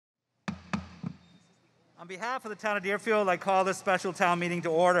On behalf of the town of Deerfield, I call this special town meeting to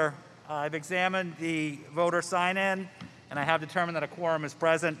order. I've examined the voter sign-in, and I have determined that a quorum is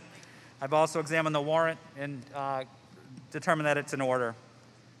present. I've also examined the warrant and determined that it's in order.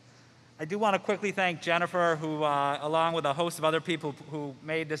 I do want to quickly thank Jennifer, who, along with a host of other people who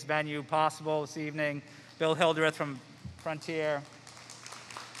made this venue possible this evening, Bill Hildreth from Frontier,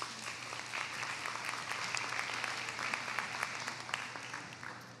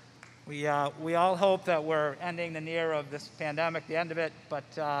 We all hope that we're ending the near of this pandemic, the end of it, but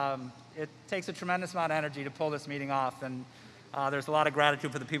it takes a tremendous amount of energy to pull this meeting off, and there's a lot of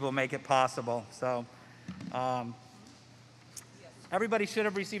gratitude for the people who make it possible. So everybody should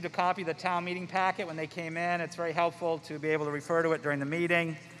have received a copy of the town meeting packet when they came in. It's very helpful to be able to refer to it during the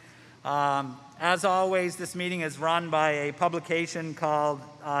meeting. As always, this meeting is run by a publication called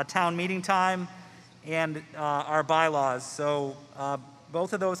Town Meeting Time and our bylaws. So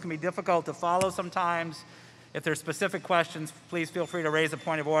both of those can be difficult to follow sometimes. If there's specific questions, please feel free to raise a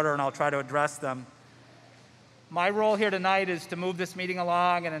point of order and I'll try to address them. My role here tonight is to move this meeting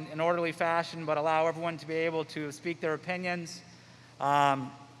along in an orderly fashion, but allow everyone to be able to speak their opinions.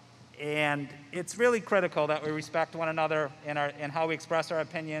 And it's really critical that we respect one another in how we express our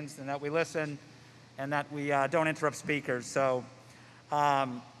opinions, and that we listen, and that we don't interrupt speakers. So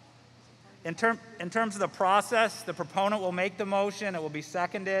in terms of the process, the proponent will make the motion. It will be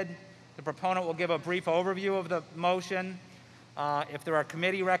seconded. The proponent will give a brief overview of the motion. If there are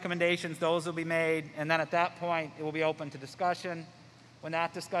committee recommendations, those will be made. And then at that point, it will be open to discussion. When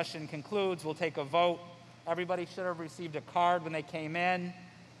that discussion concludes, we'll take a vote. Everybody should have received a card when they came in.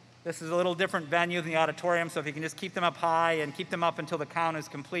 This is a little different venue than the auditorium, so if you can just keep them up high and keep them up until the count is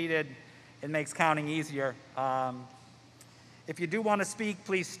completed, it makes counting easier. If you do want to speak,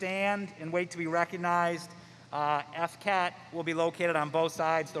 please stand and wait to be recognized. FCAT will be located on both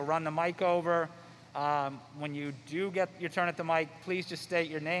sides. They'll run the mic over. When you do get your turn at the mic, please just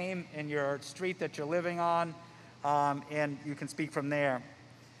state your name and your street that you're living on, and you can speak from there.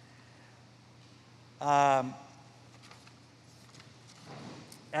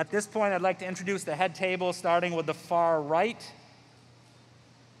 At this point, I'd like to introduce the head table, starting with the far right.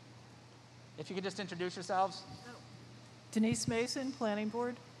 If you could just introduce yourselves. Denise Mason, Planning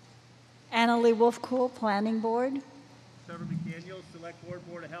Board. Annalee Wolfcool, Planning Board. Trevor McDaniel, Select Board,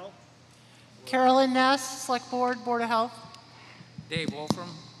 Board of Health. Carolyn Ness, Select Board, Board of Health. Dave Wolfram,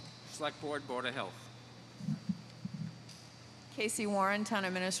 Select Board, Board of Health. Casey Warren, Town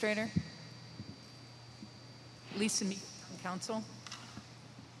Administrator. Lisa Meek, Council.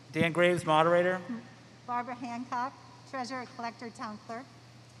 Dan Graves, Moderator. Barbara Hancock, Treasurer Collector, Town Clerk.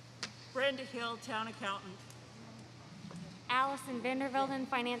 Brenda Hill, Town Accountant. Allison Vandervelden,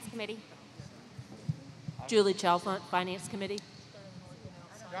 Finance Committee. Julie Chalfont, Finance Committee.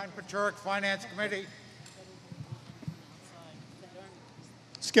 John Pachurik, Finance Committee.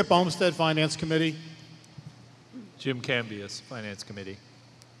 Skip Olmsted, Finance Committee. Jim Cambias, Finance Committee.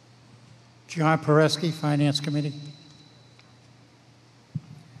 John Pereski, Finance Committee.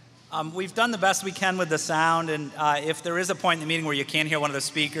 We've done the best we can with the sound, and if there is a point in the meeting where you can't hear one of the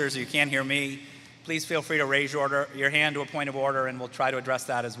speakers or you can't hear me, please feel free to raise your hand to a point of order, and we'll try to address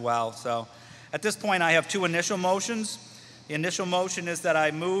that as well. So at this point, I have two initial motions. The initial motion is that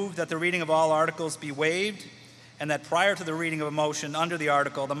I move that the reading of all articles be waived, and that prior to the reading of a motion under the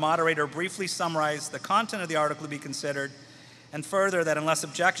article, the moderator briefly summarize the content of the article to be considered, and further, that unless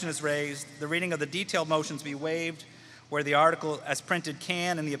objection is raised, the reading of the detailed motions be waived, where the article as printed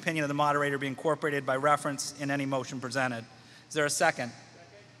can, in the opinion of the moderator, be incorporated by reference in any motion presented. Is there a second?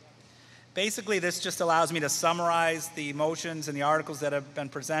 Basically, this just allows me to summarize the motions and the articles that have been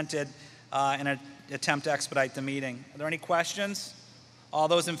presented in an attempt to expedite the meeting. Are there any questions? All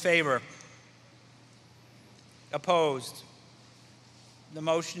those in favor? Opposed? The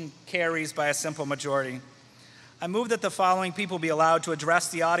motion carries by a simple majority. I move that the following people be allowed to address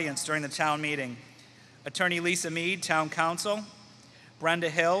the audience during the town meeting. Attorney Lisa Mead, Town Counsel. Brenda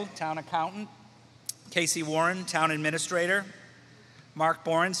Hill, Town Accountant. Casey Warren, Town Administrator. Mark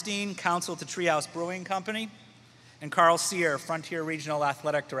Borenstein, Counsel to Treehouse Brewing Company. And Carl Sear, Frontier Regional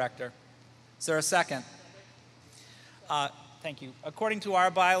Athletic Director. Is there a second? Thank you. According to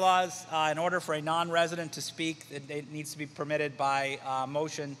our bylaws, in order for a non-resident to speak, it needs to be permitted by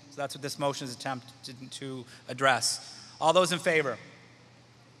motion. So that's what this motion is attempted to address. All those in favor?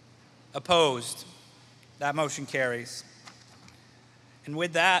 Opposed? That motion carries. And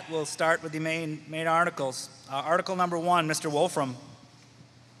with that, we'll start with the main articles. Article number 1, Mr. Wolfram.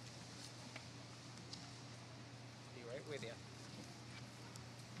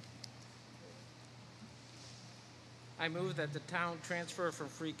 I move that the town transfer from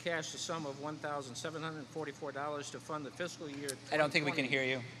free cash the sum of $1,744 to fund the fiscal year 2020. I don't think we can hear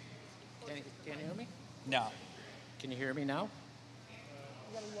you. Can you hear me? No. Can you hear me now?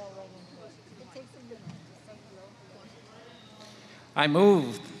 I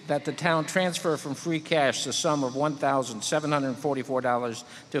move that the town transfer from free cash the sum of $1,744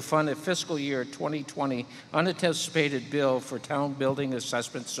 to fund a fiscal year 2020 unanticipated bill for town building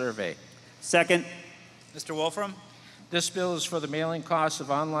assessment survey. Second. Mr. Wolfram? This bill is for the mailing costs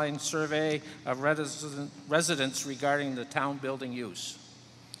of online survey of residents regarding the town building use.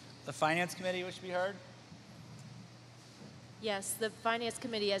 The Finance Committee wish to be heard? Yes, the Finance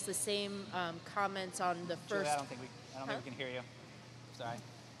Committee has the same comments on the Julie, first. I don't think we can hear you. Sorry.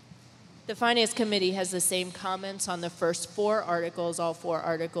 The Finance Committee has the same comments on the first 4 articles, all 4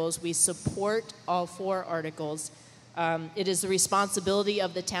 articles. We support all 4 articles. It is the responsibility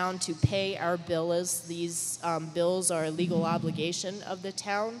of the town to pay our bills. These bills are a legal obligation of the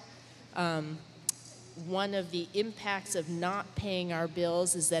town. One of the impacts of not paying our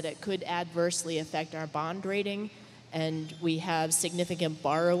bills is that it could adversely affect our bond rating, and we have significant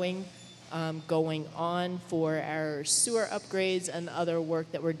borrowing going on for our sewer upgrades and other work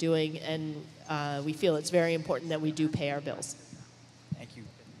that we're doing, and we feel it's very important that we do pay our bills. Thank you.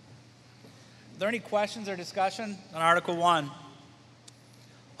 Are there any questions or discussion on Article 1?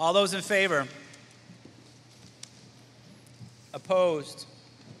 All those in favor? Opposed?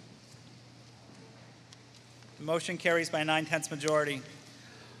 The motion carries by a 9/10 majority.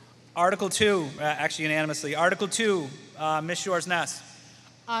 Article 2, actually unanimously. Article 2, Ms. Shores-Ness.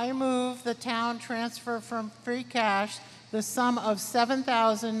 I move the town transfer from free cash the sum of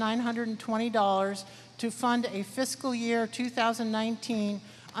 $7,920 to fund a fiscal year 2019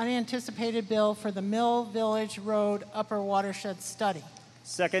 unanticipated bill for the Mill Village Road Upper Watershed Study.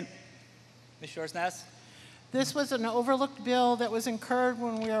 Second. Ms. Shores-Ness. This was an overlooked bill that was incurred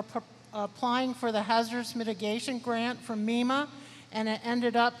when we were applying for the hazardous mitigation grant from MEMA, and it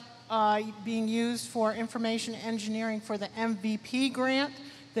ended up being used for information engineering for the MVP grant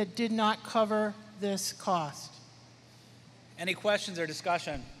that did not cover this cost. Any questions or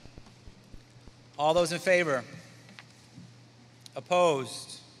discussion? All those in favor?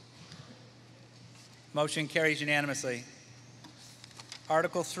 Opposed? Motion carries unanimously.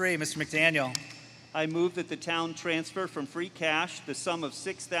 Article 3, Mr. McDaniel. I move that the town transfer from free cash the sum of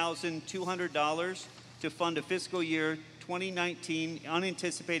 $6,200 to fund a fiscal year 2019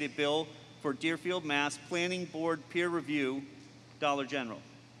 unanticipated bill for Deerfield, Mass. Planning Board peer review, Dollar General.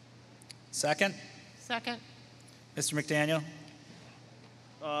 Second. Second. Mr. McDaniel.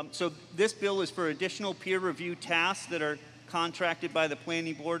 So this bill is for additional peer review tasks that are contracted by the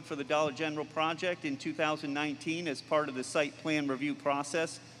Planning Board for the Dollar General project in 2019 as part of the site plan review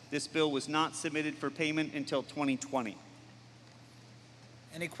process. This bill was not submitted for payment until 2020.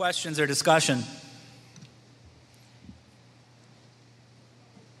 Any questions or discussion?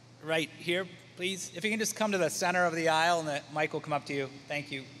 Right here, please. If you can just come to the center of the aisle and the mic will come up to you.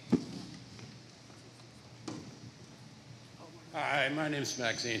 Thank you. Hi, my name is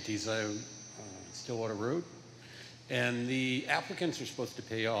Max Antes. I'm Stillwater Road. And the applicants are supposed to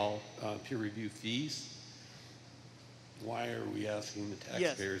pay all peer review fees. Why are we asking the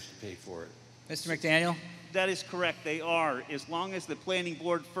taxpayers to pay for it? Mr. McDaniel? That is correct. They are. As long as the Planning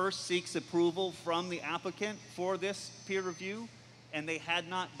Board first seeks approval from the applicant for this peer review, and they had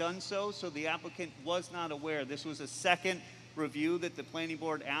not done so, so the applicant was not aware. This was a second review that the Planning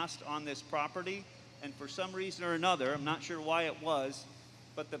Board asked on this property, and for some reason or another, I'm not sure why it was,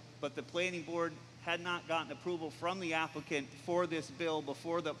 but the Planning Board had not gotten approval from the applicant for this bill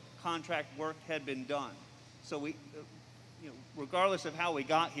before the contract work had been done. So we, regardless of how we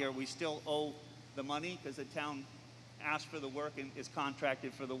got here, we still owe the money because the town asked for the work and is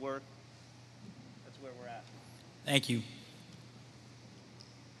contracted for the work. That's where we're at. Thank you.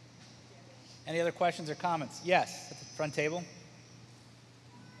 Any other questions or comments? Yes, at the front table.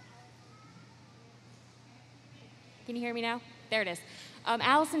 Can you hear me now? There it is.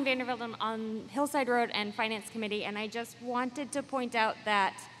 Allison Vanderveld on Hillside Road and Finance Committee, and I just wanted to point out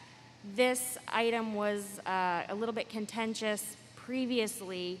that this item was a little bit contentious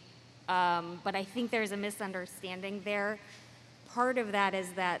previously, but I think there's a misunderstanding there. Part of that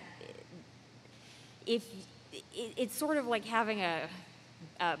is that if it's sort of like having a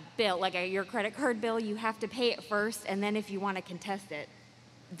bill, like your credit card bill, you have to pay it first, and then if you want to contest it,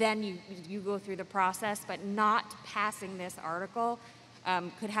 then you go through the process. But not passing this article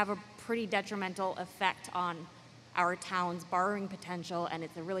could have a pretty detrimental effect on our town's borrowing potential, and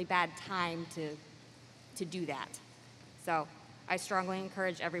it's a really bad time to do that. So I strongly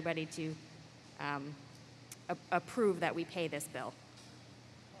encourage everybody to approve that we pay this bill.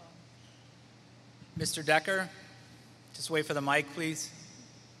 Mr. Decker, just wait for the mic, please.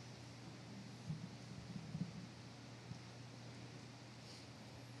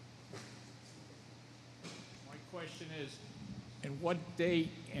 My question is, and what date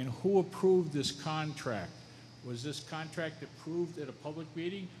and who approved this contract? Was this contract approved at a public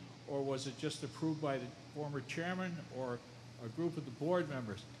meeting, or was it just approved by the former chairman or a group of the board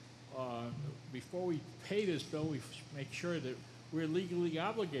members? Before we pay this bill, we make sure that we're legally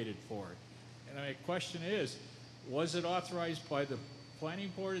obligated for it. And my question is, was it authorized by the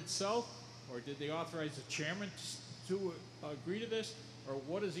planning board itself, or did they authorize the chairman to agree to this, or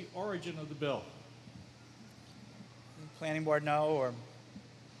what is the origin of the bill? Planning board, no, or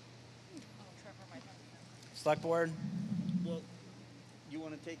select board? Well, you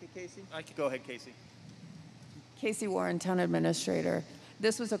want to take it, Casey? Go ahead, Casey. Casey Warren, Town Administrator.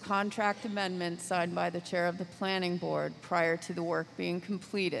 This was a contract amendment signed by the chair of the planning board prior to the work being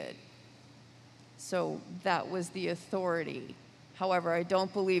completed. So that was the authority. However, I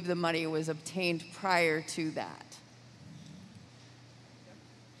don't believe the money was obtained prior to that.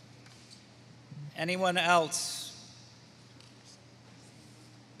 Anyone else?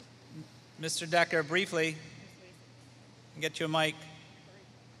 Mr. Decker, briefly. Get you a mic.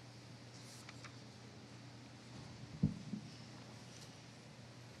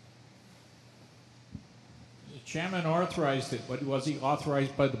 The chairman authorized it, but was he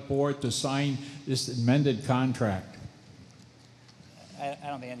authorized by the board to sign this amended contract? I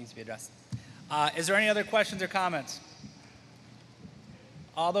don't think that needs to be addressed. Is there any other questions or comments?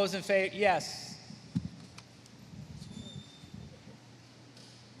 All those in favor? Yes.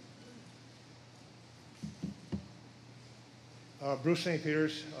 Bruce St.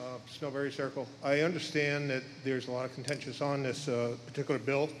 Peters, Snowberry Circle. I understand that there's a lot of contentious on this particular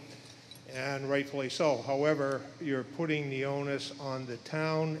bill, and rightfully so. However, you're putting the onus on the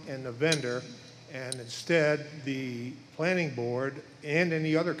town and the vendor, and instead the planning board and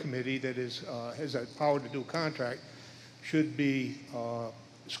any other committee that has that power to do a contract should be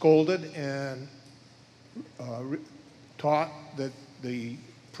scolded and taught that the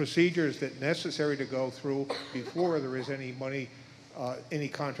procedures that necessary to go through before there is any money, any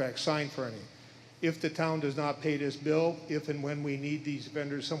contract signed for any. If the town does not pay this bill, if and when we need these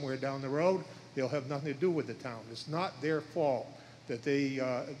vendors somewhere down the road, they'll have nothing to do with the town. It's not their fault that they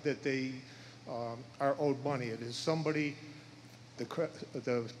are owed money. It is somebody,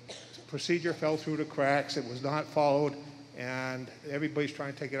 the procedure fell through the cracks, it was not followed, and everybody's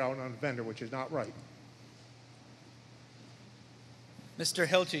trying to take it out on the vendor, which is not right. Mr.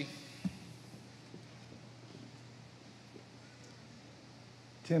 Hilchey.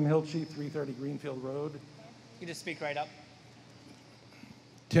 Tim Hilchey, 330 Greenfield Road. You just speak right up.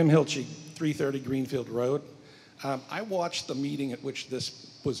 Tim Hilchey, 330 Greenfield Road. I watched the meeting at which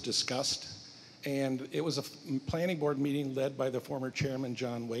this was discussed, and it was a planning board meeting led by the former chairman,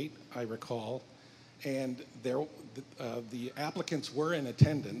 John Waite, I recall, and the applicants were in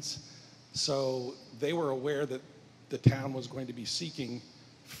attendance, so they were aware that the town was going to be seeking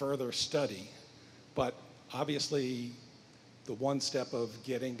further study, but obviously the one step of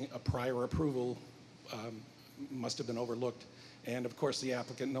getting a prior approval must have been overlooked, and of course the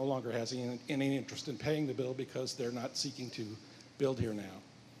applicant no longer has any interest in paying the bill because they're not seeking to build here now.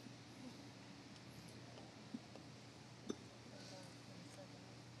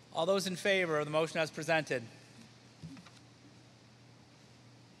 All those in favor of the motion as presented?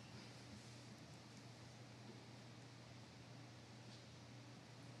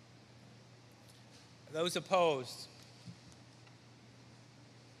 Those opposed?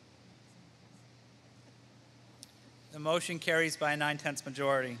 The motion carries by a 9/10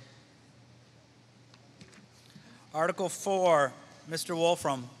 majority. Article 4, Mr.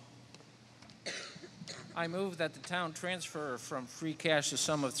 Wolfram. I move that the town transfer from free cash a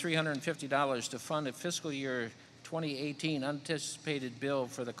sum of $350 to fund a fiscal year 2018 unanticipated bill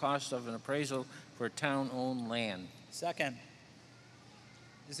for the cost of an appraisal for town-owned land. Second.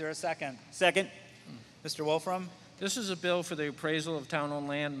 Is there a second? Second. Mr. Wolfram? This is a bill for the appraisal of town-owned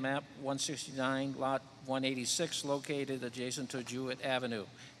land, map 169, lot 186, located adjacent to Jewett Avenue,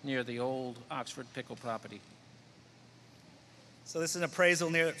 near the old Oxford Pickle property. So this is an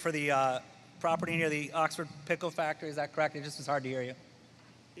appraisal for the property near the Oxford Pickle Factory, is that correct? It just was hard to hear you.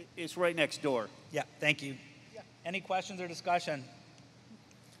 It's right next door. Yeah, thank you. Any questions or discussion?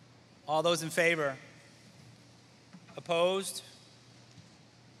 All those in favor? Opposed?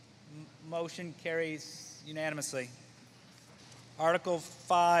 Motion carries unanimously. Article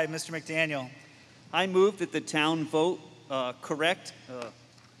 5, Mr. McDaniel. I move that the town vote correct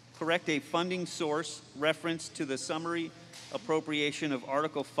correct a funding source reference to the summary appropriation of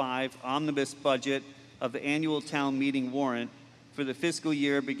Article 5 omnibus budget of the annual town meeting warrant for the fiscal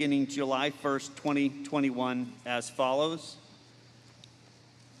year beginning July 1st, 2021 as follows.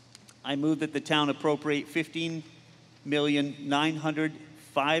 I move that the town appropriate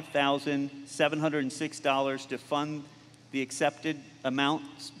 $15,905,706 to fund the accepted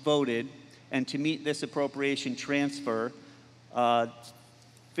amounts voted, and to meet this appropriation transfer,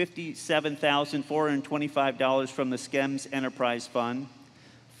 $57,425 from the SCEMS Enterprise Fund,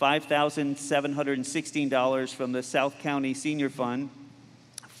 $5,716 from the South County Senior Fund,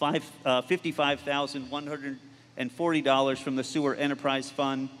 $55,140 from the Sewer Enterprise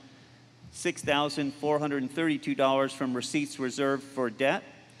Fund, $6,432 from receipts reserved for debt,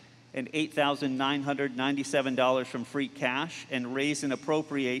 and $8,997 from free cash, and raise and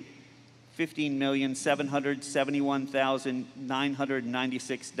appropriate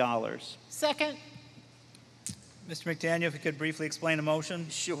 $15,771,996. Second. Mr. McDaniel, if you could briefly explain the motion.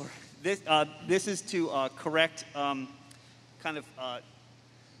 Sure. This is to correct an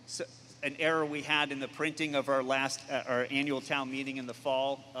error we had in the printing of our our annual town meeting in the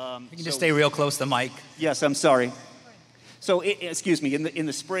fall. You can just stay real close to the mic. Yes, I'm sorry. So, excuse me, in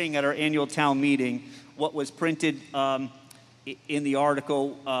the spring at our annual town meeting, what was printed in the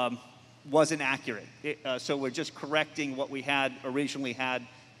article wasn't accurate. So we're just correcting what we had originally had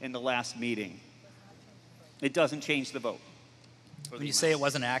in the last meeting. It doesn't change the vote. When you say it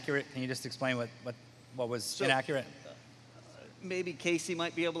wasn't accurate, can you just explain what was inaccurate? Maybe Casey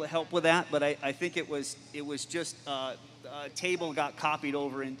might be able to help with that, but I think it was just a table got copied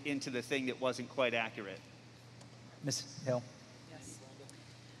over into the thing that wasn't quite accurate. Ms. Hill? Yes.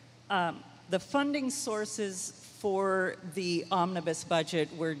 The funding sources for the omnibus budget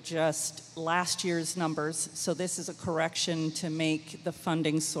were just last year's numbers, so this is a correction to make the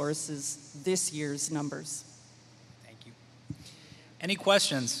funding sources this year's numbers. Thank you. Any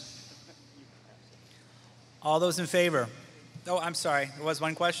questions? All those in favor? Oh, I'm sorry. There was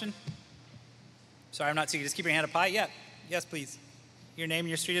one question? Sorry, I'm not seeing you. Just keep your hand up high. Yeah. Yes, please. Your name and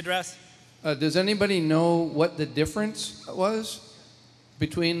your street address? Does anybody know what the difference was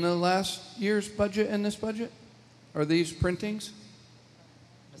between the last year's budget and this budget? Are these printings?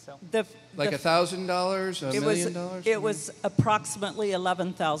 Like $1,000, $1 million? It was approximately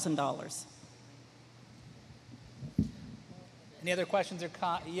 $11,000. Any other questions or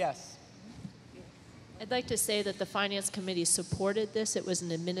yes? I'd like to say that the Finance Committee supported this. It was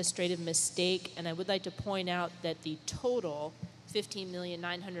an administrative mistake, and I would like to point out that the total,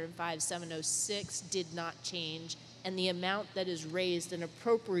 $15,905,706, did not change, and the amount that is raised and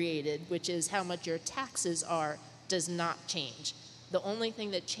appropriated, which is how much your taxes are, does not change. The only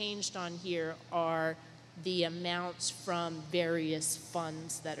thing that changed on here are the amounts from various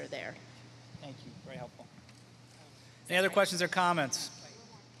funds that are there. Thank you. Very helpful. Any other questions or comments?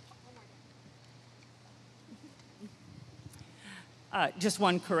 Just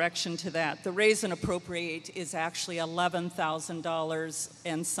one correction to that. The raise and appropriate is actually $11,000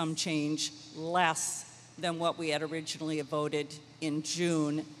 and some change less than what we had originally voted in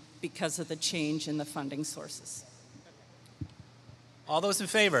June because of the change in the funding sources. All those in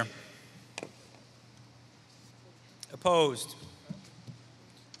favor? Opposed?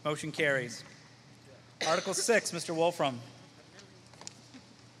 Motion carries. Article 6, Mr. Wolfram.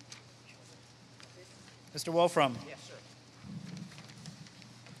 Mr. Wolfram. Yes, sir.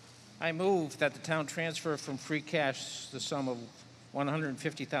 I move that the town transfer from free cash the sum of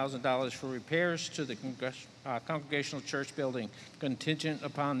 $150,000 for repairs to the Congregational Church building, contingent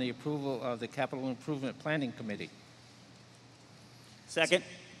upon the approval of the Capital Improvement Planning Committee. Second.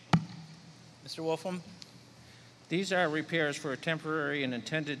 Mr. Wolfram. These are repairs for a temporary and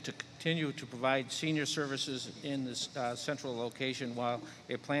intended to continue to provide senior services in this central location while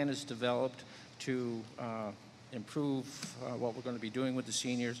a plan is developed to improve what we're going to be doing with the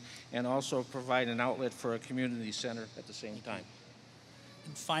seniors, and also provide an outlet for a community center at the same time.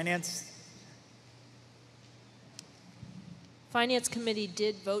 And Finance? Finance Committee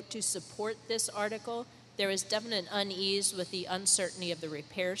did vote to support this article. There is definite unease with the uncertainty of the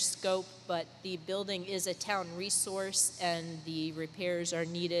repair scope, but the building is a town resource and the repairs are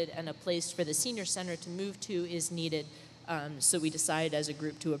needed, and a place for the senior center to move to is needed. So we decided as a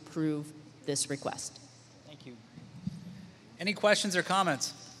group to approve this request. Thank you. Any questions or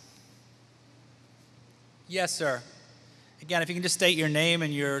comments? Yes, sir. Again, if you can just state your name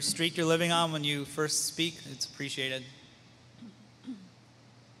and your street you're living on when you first speak, it's appreciated.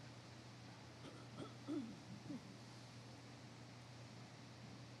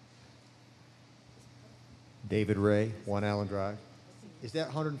 David Ray, 1 Allen Drive. Is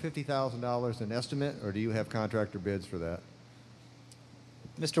that $150,000 an estimate, or do you have contractor bids for that?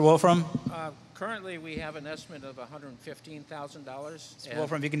 Mr. Wolfram? Currently, we have an estimate of $115,000. Mr.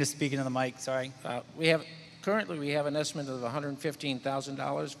 Wolfram, if you can just speak into the mic, sorry. Currently, we have an estimate of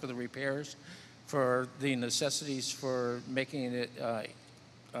 $115,000 for the repairs, for the necessities for making it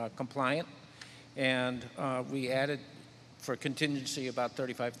compliant. And we added for contingency about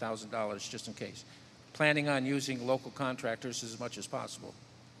 $35,000 just in case. Planning on using local contractors as much as possible,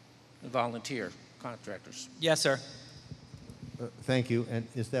 volunteer contractors. Yes, sir. Thank you. And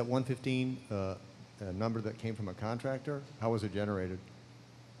is that 115 a number that came from a contractor? How was it generated?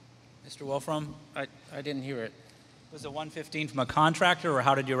 Mr. Wolfram? I didn't hear it. Was it 115 from a contractor, or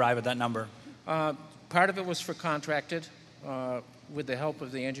how did you arrive at that number? Part of it was for contracted with the help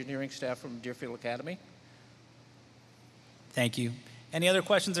of the engineering staff from Deerfield Academy. Thank you. Any other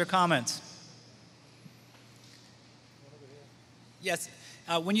questions or comments? Yes.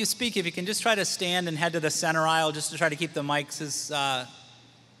 When you speak, if you can just try to stand and head to the center aisle just to try to keep the mics as...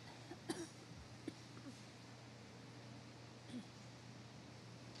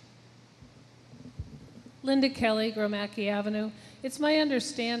 Linda Kelly, Gromacki Avenue. It's my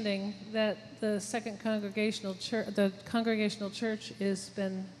understanding that the Second Congregational Church has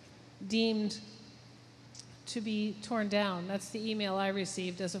been deemed to be torn down. That's the email I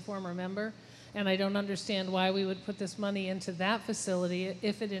received as a former member, and I don't understand why we would put this money into that facility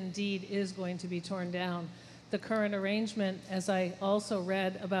if it indeed is going to be torn down. The current arrangement, as I also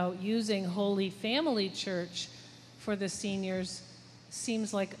read about using Holy Family Church for the seniors,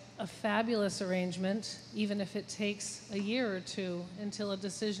 seems like a fabulous arrangement, even if it takes a year or two until a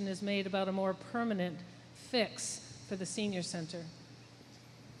decision is made about a more permanent fix for the senior center.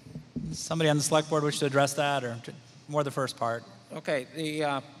 Somebody on the select board wish to address that, or more the first part? Okay.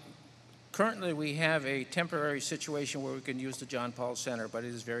 Currently, we have a temporary situation where we can use the John Paul Center, but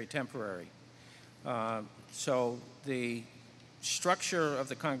it is very temporary. So the structure of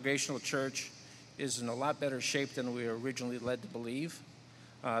the Congregational Church is in a lot better shape than we were originally led to believe.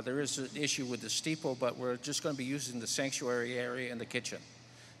 There is an issue with the steeple, but we're just going to be using the sanctuary area and the kitchen.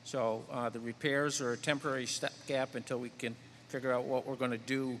 So the repairs are a temporary stopgap until we can figure out what we're going to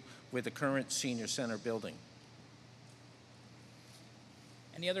do with the current senior center building.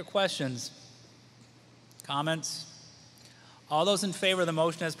 Any other questions? Comments? All those in favor of the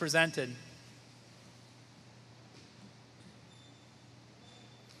motion as presented?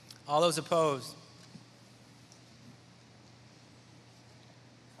 All those opposed?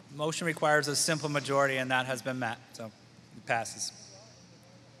 Motion requires a simple majority, and that has been met, so it passes.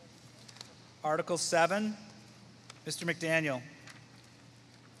 Article 7, Mr. McDaniel.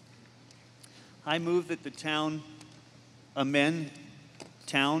 I move that the town amend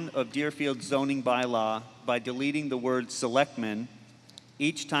Town of Deerfield zoning bylaw by deleting the word selectmen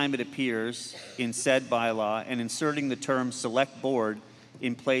each time it appears in said bylaw and inserting the term select board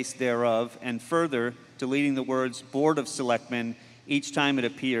in place thereof, and further deleting the words board of selectmen each time it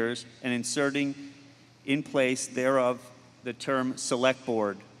appears and inserting in place thereof the term select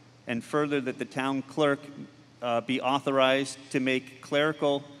board, and further that the town clerk be authorized to make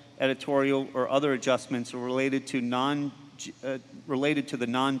clerical, editorial, or other adjustments related to the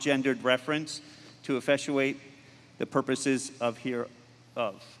non-gendered reference to effectuate the purposes of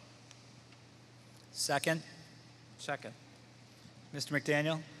hereof. Second. Second. Mr.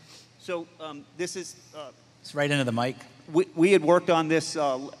 McDaniel? So this is... it's right into the mic. We had worked on this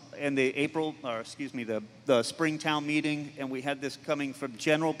in the Springtown meeting, and we had this coming from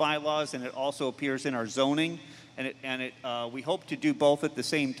general bylaws, and it also appears in our zoning. And we hope to do both at the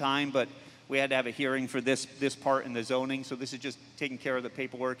same time, but we had to have a hearing for this part in the zoning. So this is just taking care of the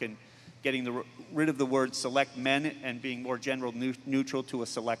paperwork and getting rid of the word select men and being more general neutral to a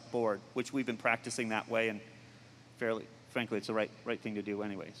select board, which we've been practicing that way, and frankly, it's the right thing to do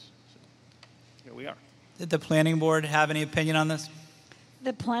anyways. So here we are. Did the planning board have any opinion on this?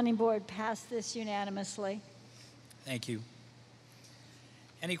 The planning board passed this unanimously. Thank you.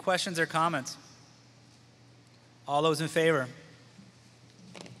 Any questions or comments? All those in favor?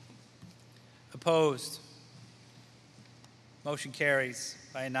 Opposed? Motion carries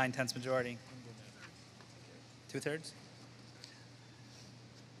by a 9/10 majority. 2/3?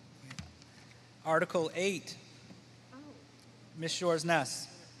 Article 8. Ms. Shores-Ness.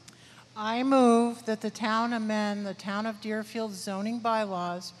 I move that the town amend the Town of Deerfield zoning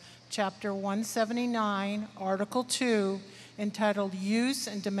bylaws, Chapter 179, Article 2, entitled Use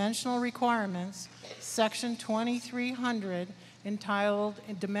and Dimensional Requirements, Section 2300, entitled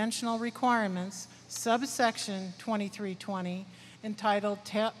Dimensional Requirements, subsection 2320, entitled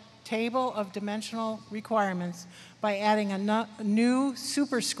table of dimensional requirements by adding a new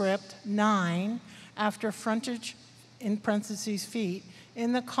superscript 9 after frontage in parentheses feet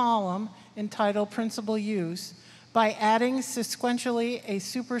in the column entitled Principal Use, by adding sequentially a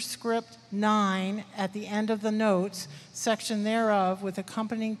superscript 9 at the end of the notes section thereof with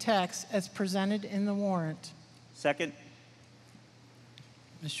accompanying text as presented in the warrant. Second.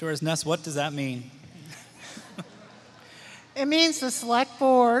 Ms. Shores-Ness, what does that mean? It means the select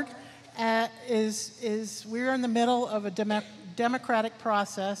board we're in the middle of a democratic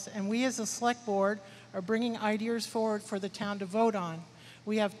process, and we as a select board are bringing ideas forward for the town to vote on.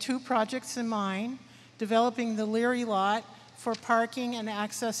 We have 2 projects in mind: developing the Leary lot for parking and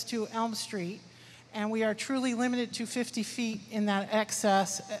access to Elm Street, and we are truly limited to 50 feet in that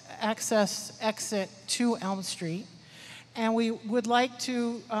access exit to Elm Street. And we would like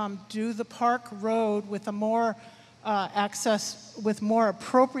to do the Park Road with a more with more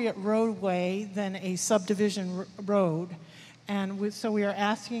appropriate roadway than a subdivision road. And so we are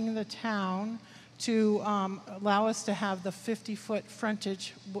asking the town to allow us to have the 50-foot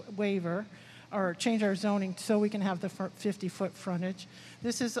frontage waiver, or change our zoning so we can have the 50-foot frontage.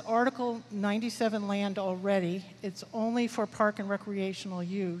 This is Article 97 land already. It's only for park and recreational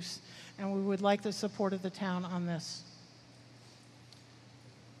use, and we would like the support of the town on this.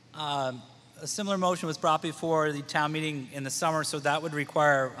 A similar motion was brought before the town meeting in the summer, so that would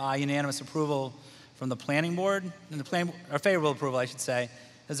require unanimous approval from the planning board, or favorable approval, I should say.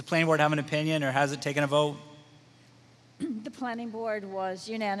 Does the planning board have an opinion, or has it taken a vote? The planning board was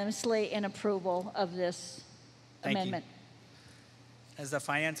unanimously in approval of this amendment. Has the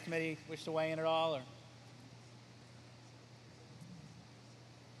finance committee wished to weigh in at all? Or?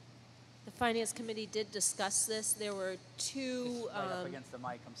 The finance committee did discuss this. There were 2. Right up against the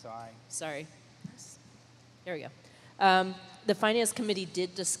mic, I'm sorry. Sorry. There we go. The finance committee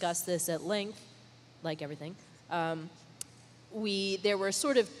did discuss this at length, like everything. There were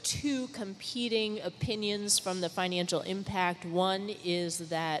sort of 2 competing opinions from the financial impact. One is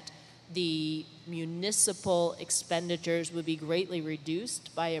that the municipal expenditures would be greatly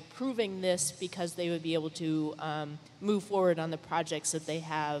reduced by approving this, because they would be able to move forward on the projects that they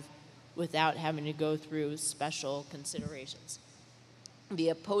have without having to go through special considerations. The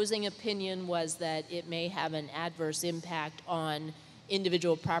opposing opinion was that it may have an adverse impact on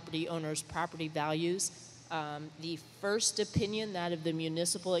individual property owners' property values. The first opinion, that of the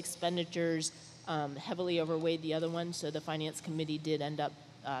municipal expenditures, heavily overweighed the other one, so the finance committee did end up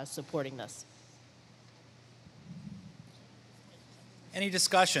supporting this. Any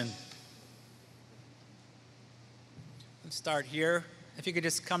discussion? Let's start here. If you could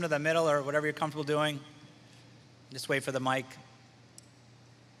just come to the middle, or whatever you're comfortable doing. Just wait for the mic.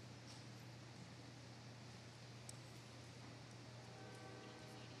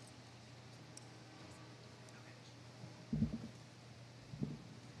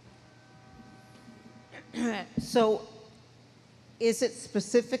 So is it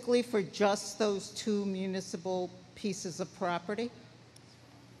specifically for just those 2 municipal pieces of property?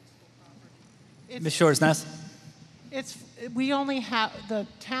 Ms. Shores-Ness? We only have, the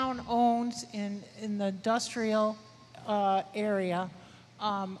town owns in the industrial area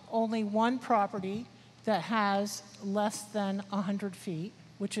only one property that has less than 100 feet,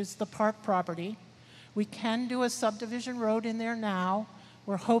 which is the park property. We can do a subdivision road in there now.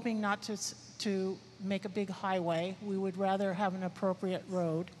 We're hoping not to make a big highway. We would rather have an appropriate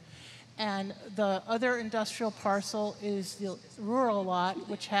road. And the other industrial parcel is the rural lot,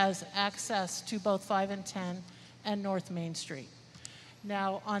 which has access to both 5 and 10 and North Main Street.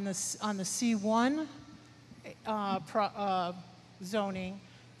 Now, on the C1 zoning,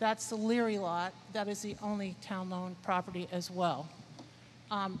 that's the Leary lot. That is the only town-owned property as well.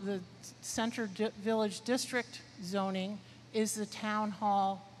 The Center Village District zoning is the town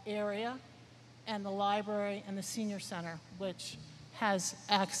hall area and the library and the senior center, which has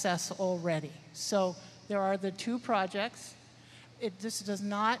access already. So there are the 2 projects. This does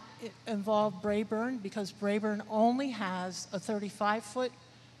not involve Brayburn, because Brayburn only has a 35-foot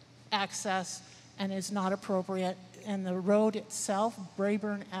access and is not appropriate. And the road itself,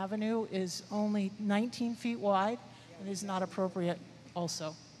 Brayburn Avenue, is only 19 feet wide and is not appropriate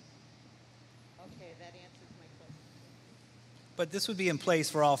also. Okay, that answers my question. But this would be in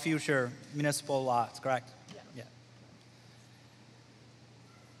place for all future municipal lots, correct? Yeah.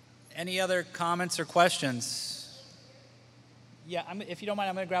 Any other comments or questions? Yeah, if you don't mind,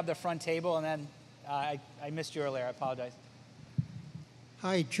 I'm going to grab the front table, and then I missed you earlier. I apologize.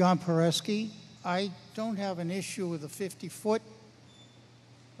 Hi, John Pereski. I don't have an issue with a 50-foot.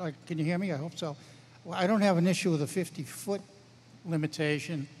 Can you hear me? I hope so. Well, I don't have an issue with a 50-foot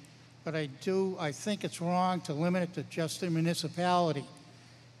limitation. but I think it's wrong to limit it to just the municipality.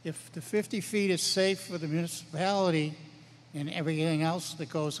 If the 50 feet is safe for the municipality and everything else that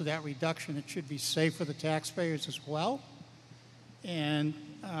goes with that reduction, it should be safe for the taxpayers as well. And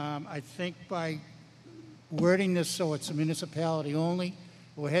I think by wording this so it's a municipality only,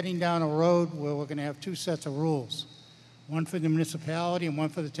 we're heading down a road where we're going to have two sets of rules, one for the municipality and one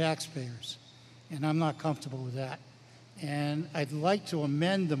for the taxpayers. And I'm not comfortable with that. And I'd like to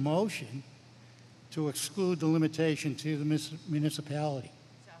amend the motion to exclude the limitation to the municipality,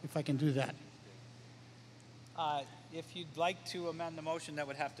 if I can do that. If you'd like to amend the motion, that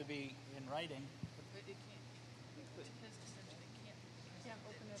would have to be in writing.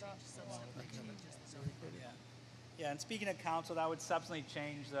 Yeah, and speaking of council, that would substantially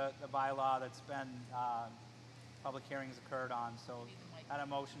change the bylaw that's been public hearings occurred on. So that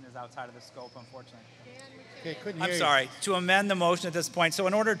motion is outside of the scope, unfortunately. Okay, couldn't I'm hear you. sorry. To amend the motion at this point, so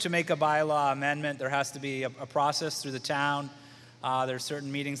in order to make a bylaw amendment, there has to be a process through the town. There's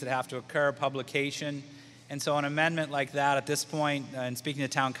certain meetings that have to occur, publication. And so an amendment like that at this point, and speaking to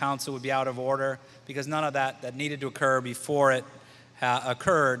town council, would be out of order because none of that needed to occur before it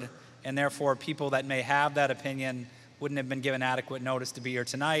occurred. And therefore, people that may have that opinion wouldn't have been given adequate notice to be here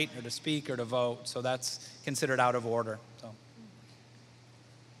tonight or to speak or to vote. So that's considered out of order. So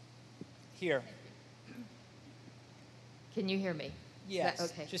here. Can you hear me? Yes.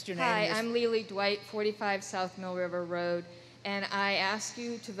 Okay. Just your name. Hi, and I'm Lily Dwight, 45 South Mill River Road, and I ask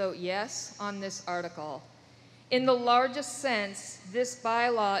you to vote yes on this article. In the largest sense, this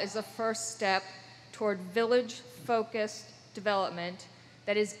bylaw is a first step toward village-focused development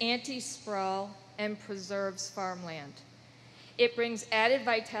that is anti-sprawl and preserves farmland. It brings added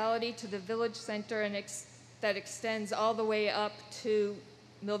vitality to the village center and that extends all the way up to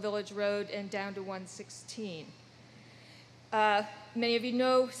Mill Village Road and down to 116. Many of you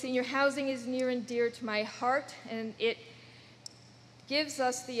know senior housing is near and dear to my heart, and it gives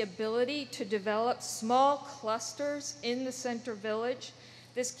us the ability to develop small clusters in the center village.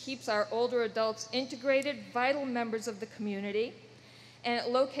 This keeps our older adults integrated, vital members of the community, and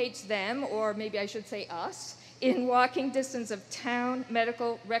it locates them, or maybe I should say us, in walking distance of town,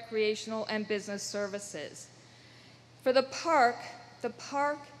 medical, recreational, and business services. For the park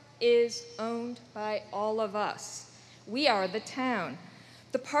is owned by all of us. We are the town.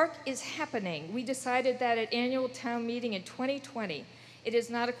 The park is happening. We decided that at annual town meeting in 2020. It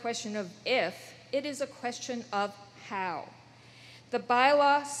is not a question of if, it is a question of how. The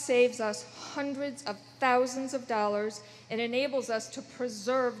bylaw saves us hundreds of thousands of dollars and enables us to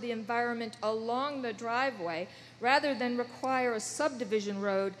preserve the environment along the driveway rather than require a subdivision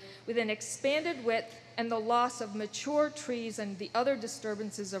road with an expanded width and the loss of mature trees and the other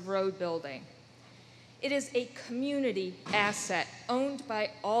disturbances of road building. It is a community asset owned by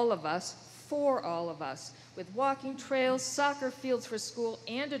all of us, for all of us, with walking trails, soccer fields for school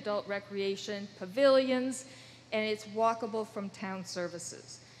and adult recreation, pavilions, and it's walkable from town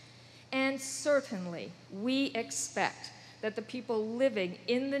services. And certainly, we expect that the people living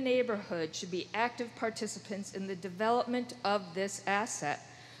in the neighborhood should be active participants in the development of this asset,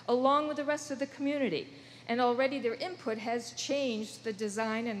 along with the rest of the community. And already their input has changed the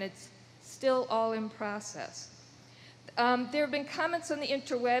design, and it's still all in process. There have been comments on the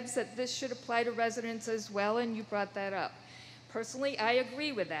interwebs that this should apply to residents as well, and you brought that up. Personally, I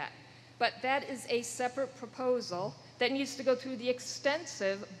agree with that, but that is a separate proposal that needs to go through the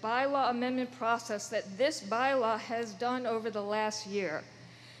extensive bylaw amendment process that this bylaw has done over the last year.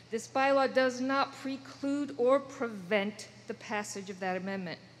 This bylaw does not preclude or prevent the passage of that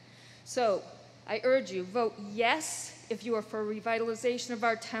amendment. So I urge you, vote yes if you are for revitalization of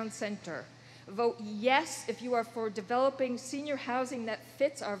our town center. Vote yes if you are for developing senior housing that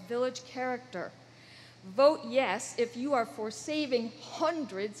fits our village character. Vote yes if you are for saving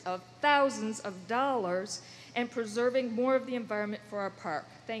hundreds of thousands of dollars and preserving more of the environment for our park.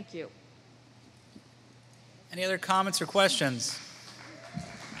 Thank you. Any other comments or questions?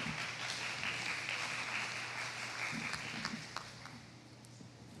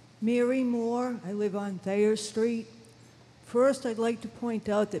 Mary Moore, I live on Thayer Street. First, I'd like to point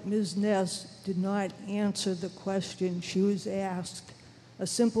out that Ms. Ness did not answer the question she was asked. A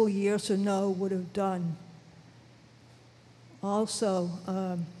simple yes or no would have done. Also,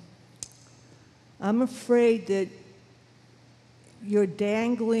 I'm afraid that you're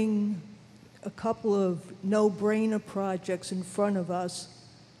dangling a couple of no-brainer projects in front of us,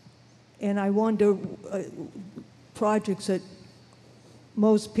 and I wonder, projects that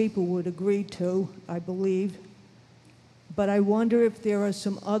most people would agree to, I believe. But I wonder if there are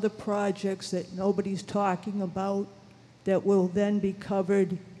some other projects that nobody's talking about that will then be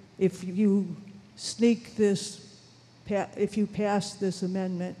covered if you sneak this, if you pass this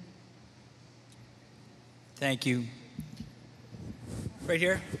amendment. Thank you. Right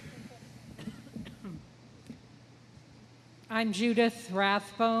here. I'm Judith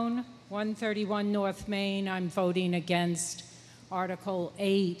Rathbone, 131 North Main. I'm voting against Article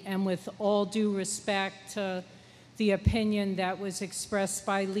 8, and with all due respect to the opinion that was expressed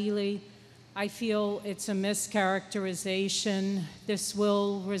by Lily, I feel it's a mischaracterization. This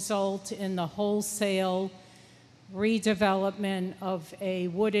will result in the wholesale redevelopment of a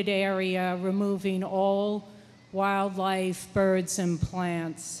wooded area, removing all wildlife, birds, and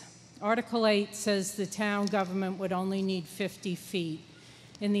plants. Article 8 says the town government would only need 50 feet.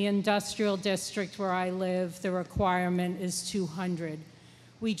 In the industrial district where I live, the requirement is 200.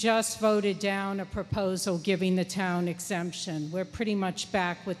 We just voted down a proposal giving the town exemption. We're pretty much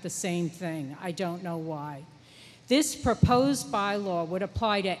back with the same thing. I don't know why. This proposed bylaw would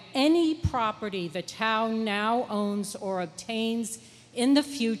apply to any property the town now owns or obtains in the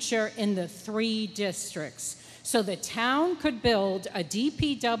future in the 3 districts. So the town could build a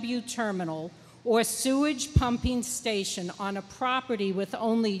DPW terminal or sewage pumping station on a property with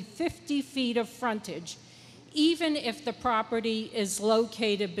only 50 feet of frontage, even if the property is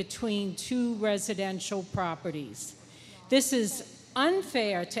located between 2 residential properties. This is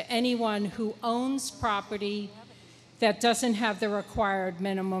unfair to anyone who owns property that doesn't have the required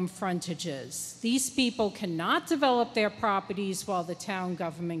minimum frontages. These people cannot develop their properties while the town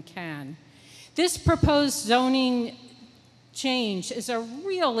government can. This proposed zoning change is a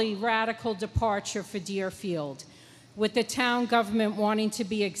really radical departure for Deerfield, with the town government wanting to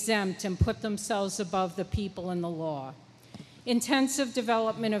be exempt and put themselves above the people and the law. Intensive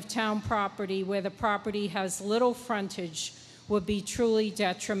development of town property where the property has little frontage would be truly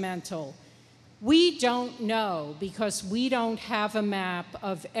detrimental. We don't know, because we don't have a map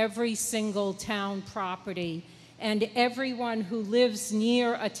of every single town property, and everyone who lives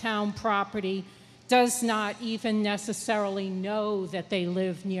near a town property does not even necessarily know that they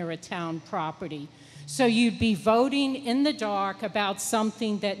live near a town property. So you'd be voting in the dark about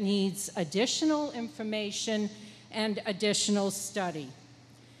something that needs additional information and additional study.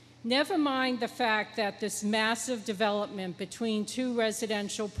 Never mind the fact that this massive development between 2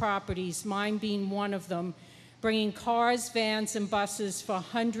 residential properties, mine being one of them, bringing cars, vans, and buses for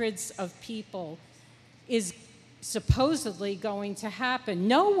hundreds of people, is supposedly going to happen.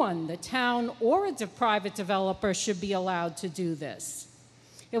 No one, the town or a private developer, should be allowed to do this.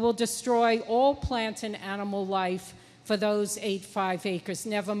 It will destroy all plant and animal life for those 85 acres,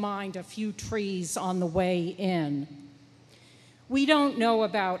 never mind a few trees on the way in. We don't know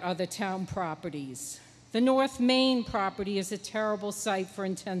about other town properties. The North Main property is a terrible site for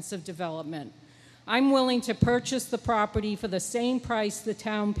intensive development. I'm willing to purchase the property for the same price the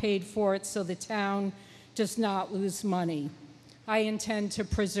town paid for it so the town does not lose money. I intend to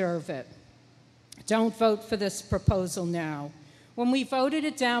preserve it. Don't vote for this proposal now. When we voted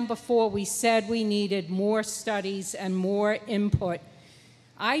it down before, we said we needed more studies and more input.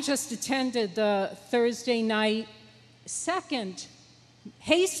 I just attended the Thursday night second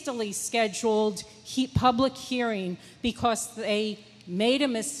hastily scheduled public hearing because they made a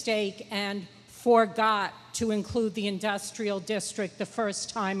mistake and forgot to include the industrial district the first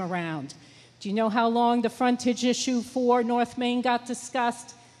time around. Do you know how long the frontage issue for North Main got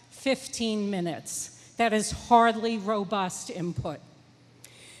discussed? 15 minutes. That is hardly robust input.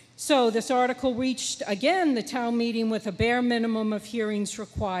 So this article reached, again, the town meeting with a bare minimum of hearings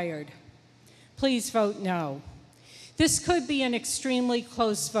required. Please vote no. This could be an extremely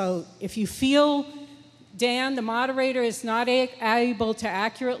close vote. If you feel Dan, the moderator, is not able to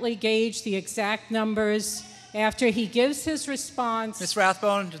accurately gauge the exact numbers after he gives his response. Ms.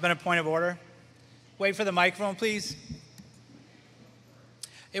 Rathbone, there's been a point of order. Wait for the microphone, please.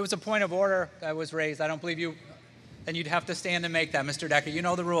 It was a point of order that was raised. I don't believe you, and you'd have to stand and make that. Mr. Decker, you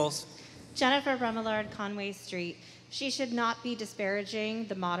know the rules. Jennifer Remillard, Conway Street. She should not be disparaging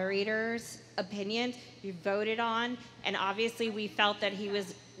the moderator's opinion you voted on, and obviously we felt that he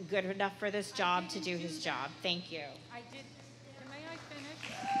was good enough for this job to do his job. Thank you. I did. May I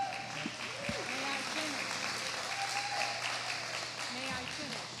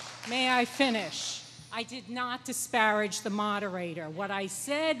finish? May I finish? I did not disparage the moderator. What I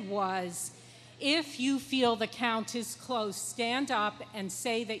said was, if you feel the count is close, stand up and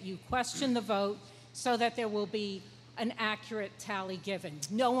say that you question the vote so that there will be an accurate tally given.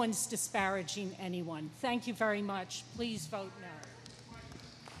 No one's disparaging anyone. Thank you very much. Please vote no.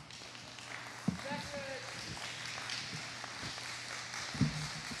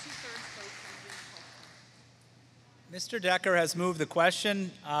 Mr. Decker has moved the question,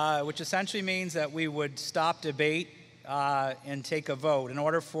 which essentially means that we would stop debate and take a vote. In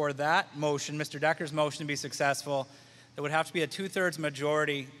order for that motion, Mr. Decker's motion, to be successful, there would have to be a 2/3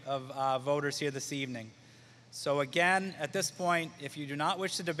 majority of voters here this evening. So again, at this point, if you do not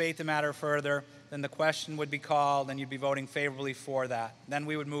wish to debate the matter further, then the question would be called and you'd be voting favorably for that. Then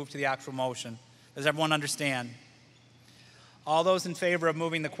we would move to the actual motion. Does everyone understand? All those in favor of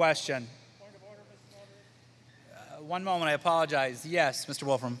moving the question? One moment, I apologize. Yes, Mr.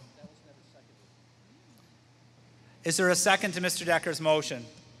 Wolfram. Is there a second to Mr. Decker's motion?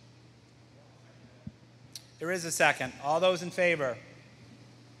 There is a second. All those in favor?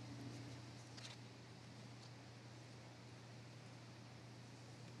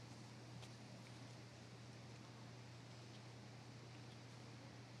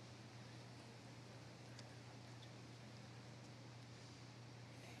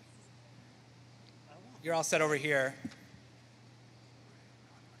 You're all set over here.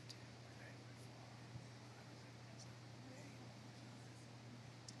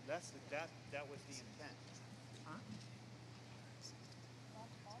 That was the intent.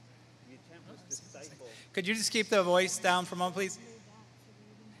 The intent was to stifle. Could you just keep the voice down for a moment, please?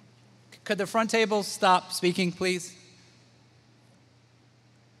 Could the front table stop speaking, please?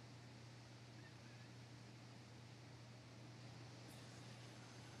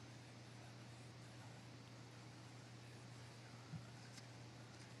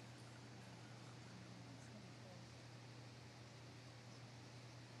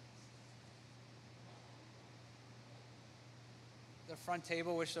 The front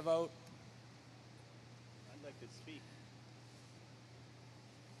table wish to vote? I'd like to speak.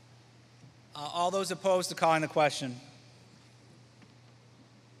 All those opposed to calling the question?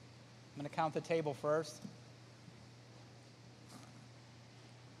 I'm going to count the table first.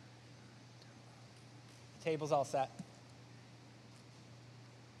 The table's all set.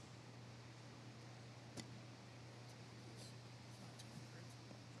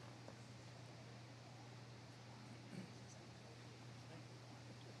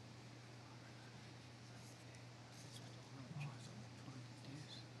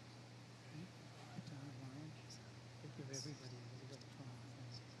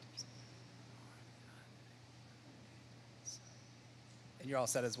 And you're all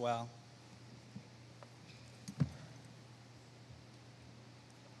set as well.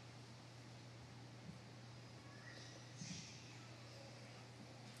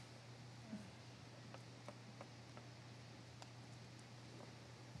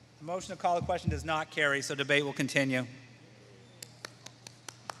 The motion to call the question does not carry, so debate will continue.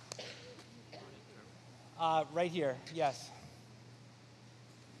 Right here, yes.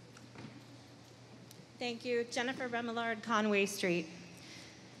 Thank you. Jennifer Remillard, Conway Street.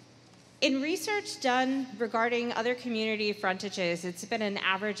 In research done regarding other community frontages, it's been an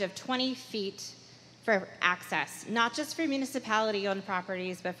average of 20 feet for access, not just for municipality-owned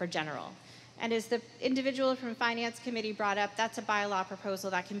properties, but for general. And as the individual from Finance Committee brought up, that's a bylaw proposal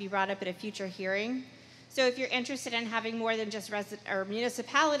that can be brought up at a future hearing. So if you're interested in having more than just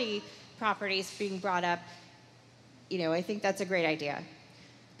municipality properties being brought up, I think that's a great idea.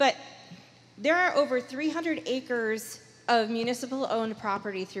 But there are over 300 acres of municipal-owned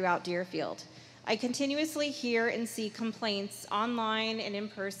property throughout Deerfield. I continuously hear and see complaints online and in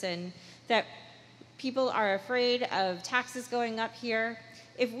person that people are afraid of taxes going up here.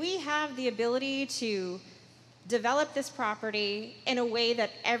 If we have the ability to develop this property in a way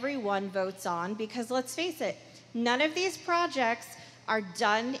that everyone votes on, because let's face it, none of these projects are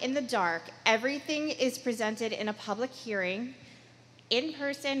done in the dark. Everything is presented in a public hearing, in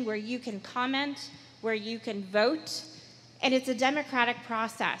person, where you can comment, where you can vote, and it's a democratic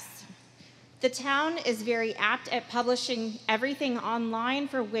process. The town is very apt at publishing everything online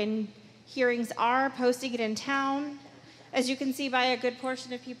for when hearings are, posting it in town. As you can see by a good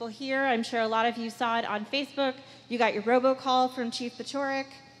portion of people here, I'm sure a lot of you saw it on Facebook. You got your robocall from Chief Pachorik.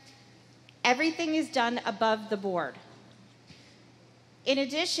 Everything is done above the board. In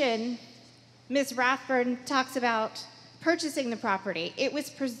addition, Ms. Rathburn talks about purchasing the property. It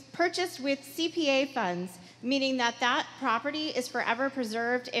was purchased with CPA funds, meaning that that property is forever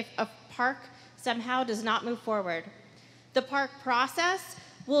preserved if a park somehow does not move forward. The park process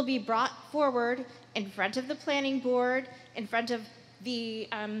will be brought forward in front of the planning board, in front of the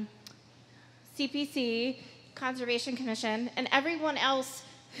CPC, Conservation Commission, and everyone else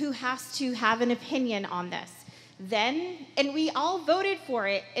who has to have an opinion on this. Then, and we all voted for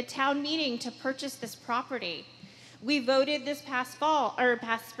it at town meeting to purchase this property. We voted this past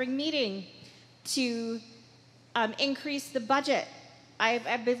spring meeting to increase the budget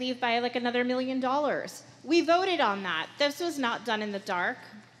I believe by like another $1 million. We voted on that. This was not done in the dark.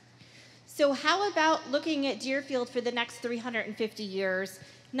 So how about looking at Deerfield for the next 350 years,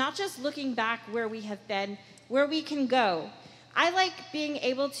 not just looking back where we have been, where we can go. I like being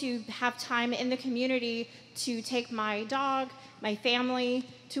able to have time in the community to take my dog, my family,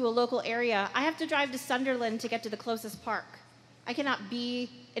 to a local area. I have to drive to Sunderland to get to the closest park. I cannot be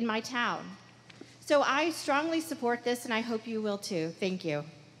in my town. So I strongly support this, and I hope you will too. Thank you.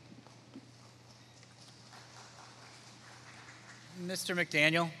 Mr.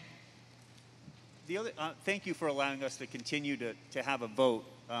 McDaniel. Thank you for allowing us to continue to have a vote.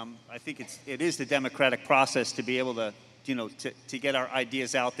 I think it is the democratic process to be able to, to get our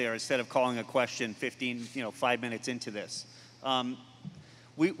ideas out there instead of calling a question 5 minutes into this.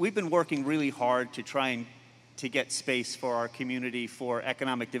 We've been working really hard to try and to get space for our community, for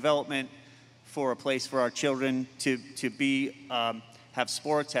economic development, for a place for our children to be, have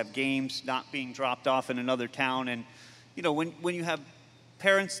sports, have games, not being dropped off in another town. And, when you have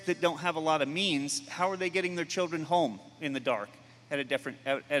parents that don't have a lot of means, how are they getting their children home in the dark at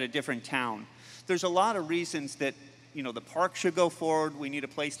a different town? There's a lot of reasons that, the park should go forward. We need a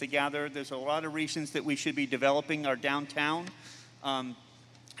place to gather. There's a lot of reasons that we should be developing our downtown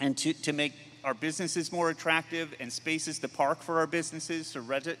and to make our businesses more attractive and spaces to park for our businesses so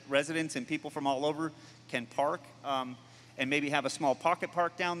residents and people from all over can park and maybe have a small pocket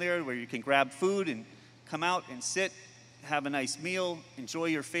park down there where you can grab food and come out and sit, have a nice meal, enjoy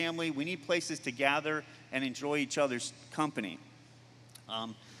your family. We need places to gather and enjoy each other's company.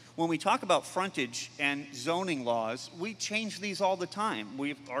 When we talk about frontage and zoning laws, we change these all the time. We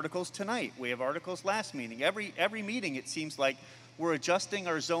have articles tonight. We have articles last meeting. Every meeting, it seems like we're adjusting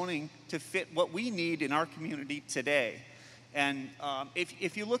our zoning to fit what we need in our community today. And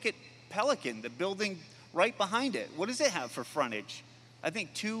if you look at Pelican, the building right behind it, what does it have for frontage? I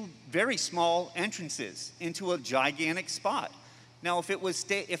think 2 very small entrances into a gigantic spot. Now,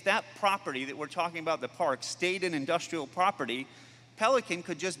 if that property that we're talking about, the park, stayed an industrial property, Pelican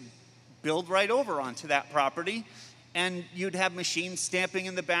could just build right over onto that property, and you'd have machines stamping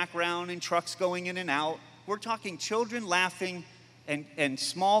in the background and trucks going in and out. We're talking children laughing and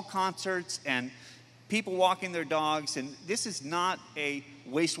small concerts and people walking their dogs, and this is not a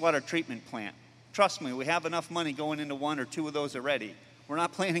wastewater treatment plant. Trust me, we have enough money going into 1 or 2 of those already. We're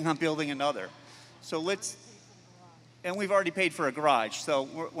not planning on building another. So and we've already paid for a garage, so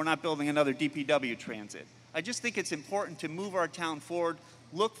we're not building another DPW transit. I just think it's important to move our town forward,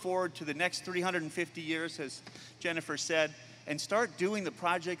 look forward to the next 350 years, as Jennifer said, and start doing the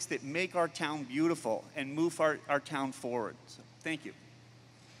projects that make our town beautiful and move our town forward. So, thank you.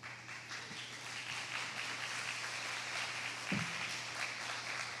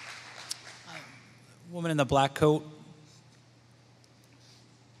 Woman in the black coat.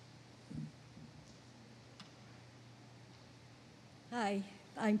 Hi,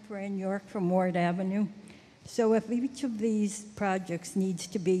 I'm Fran York from Ward Avenue. So if each of these projects needs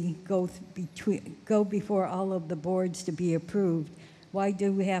to go before all of the boards to be approved, why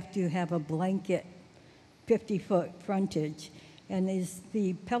do we have to have a blanket 50-foot frontage? And is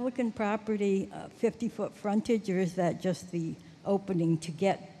the Pelican property 50-foot frontage, or is that just the opening to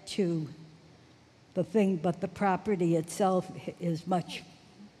get to the thing, but the property itself is much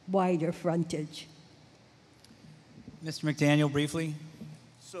wider frontage? Mr. McDaniel, briefly.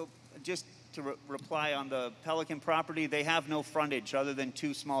 So just to reply on the Pelican property, they have no frontage other than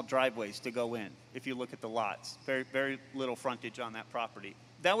 2 small driveways to go in. If you look at the lots, very, very little frontage on that property.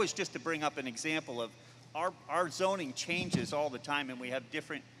 That was just to bring up an example of our zoning changes all the time, and we have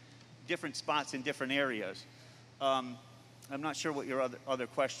different spots in different areas. I'm not sure what your other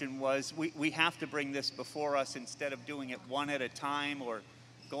question was. We have to bring this before us instead of doing it one at a time or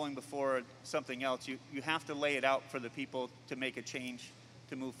going before something else. You have to lay it out for the people to make a change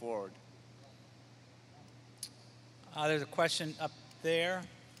to move forward. There's a question up there.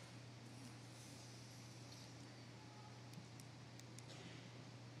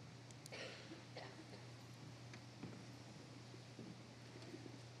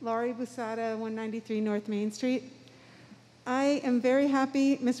 Laurie Busada, 193 North Main Street. I am very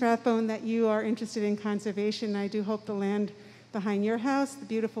happy, Ms. Rathbone, that you are interested in conservation. I do hope the land behind your house, the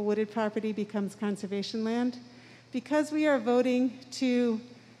beautiful wooded property, becomes conservation land. Because we are voting to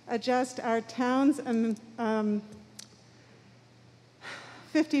adjust our town's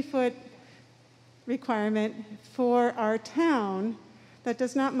 50-foot requirement for our town, that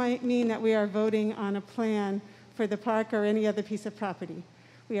does not mean that we are voting on a plan for the park or any other piece of property.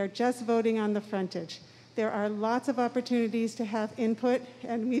 We are just voting on the frontage. There are lots of opportunities to have input,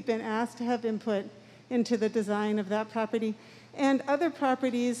 and we've been asked to have input into the design of that property. and other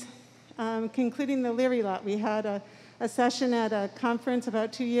properties, including the Leary lot. We had a session at a conference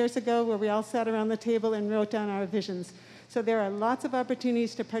about 2 years ago where we all sat around the table and wrote down our visions. So there are lots of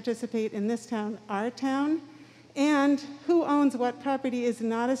opportunities to participate in this town, our town, and who owns what property is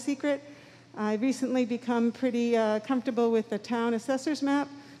not a secret. I've recently become pretty comfortable with the town assessor's map,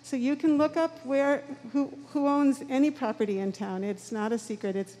 so you can look up who owns any property in town. It's not a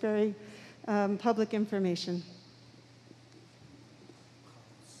secret. It's very public information.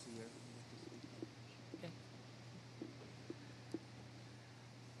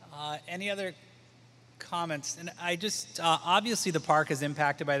 Any other comments? And I just, obviously the park is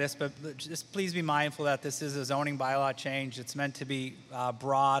impacted by this, but just please be mindful that this is a zoning bylaw change. It's meant to be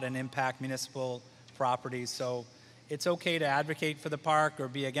broad and impact municipal properties. So it's okay to advocate for the park or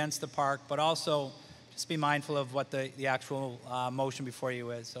be against the park, but also just be mindful of what the actual motion before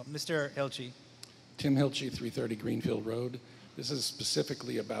you is. So Mr. Hilchey. Tim Hilchey, 330 Greenfield Road. This is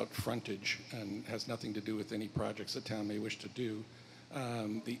specifically about frontage and has nothing to do with any projects the town may wish to do.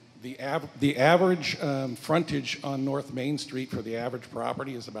 The average frontage on North Main Street for the average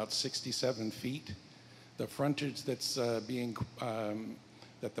property is about 67 feet. The frontage that's that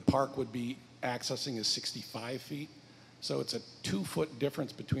the park would be accessing is 65 feet. So it's a 2-foot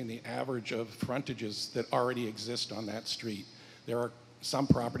difference between the average of frontages that already exist on that street. There are some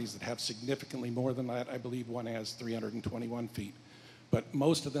properties that have significantly more than that. I believe one has 321 feet, but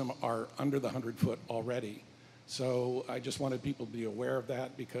most of them are under the 100-foot already. So I just wanted people to be aware of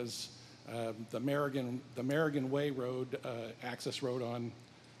that because the Merrigan Way Road, access road on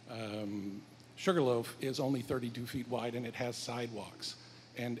Sugarloaf is only 32 feet wide and it has sidewalks.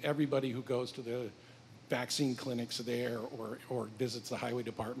 And everybody who goes to the vaccine clinics there or visits the highway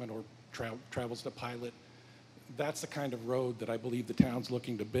department or travels to Pilot, that's the kind of road that I believe the town's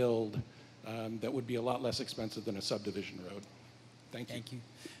looking to build that would be a lot less expensive than a subdivision road. Thank you. Thank you.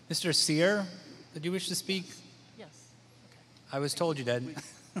 Mr. Sear, did you wish to speak? Yes. I was told you did.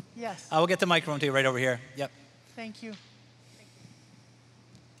 Yes. I will get the microphone to you right over here. Yep. Thank you.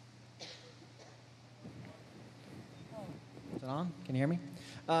 Is it on? Can you hear me?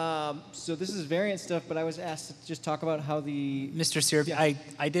 So this is variant stuff, but I was asked to just talk about how the... Mr. Sear,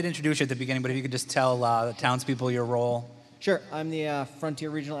 I did introduce you at the beginning, but if you could just tell the townspeople your role. Sure. I'm the Frontier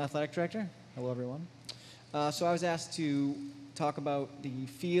Regional Athletic Director. Hello, everyone. So I was asked to talk about the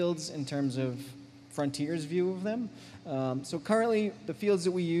fields in terms of Frontier's view of them. So currently, the fields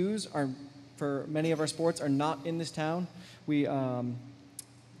that we use are, for many of our sports, are not in this town. We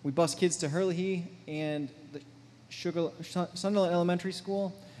bus kids to Hurley and the Sunderland Elementary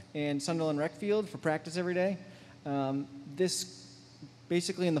School and Sunderland Rec Field for practice every day.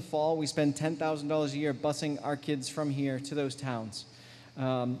 Basically in the fall, we spend $10,000 a year busing our kids from here to those towns.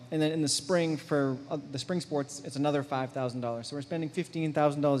 And then in the spring, for the spring sports, it's another $5,000. So we're spending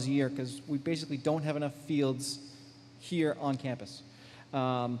 $15,000 a year because we basically don't have enough fields here on campus.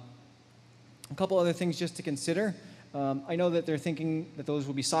 A couple other things just to consider. I know that they're thinking that those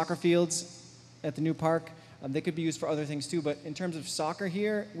will be soccer fields at the new park. They could be used for other things too, but in terms of soccer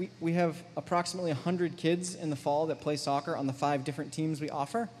here, we have approximately 100 kids in the fall that play soccer on the 5 different teams we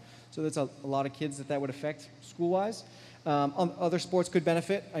offer. So that's a lot of kids that would affect school-wise. Other sports could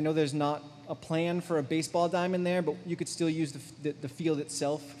benefit. I know there's not a plan for a baseball diamond there, but you could still use the field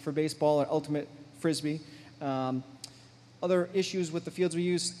itself for baseball or ultimate frisbee. Other issues with the fields we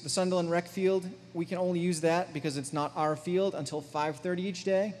use, the Sunderland Rec Field, we can only use that because it's not our field until 5:30 each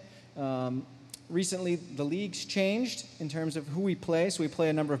day. Recently, the leagues changed in terms of who we play, so we play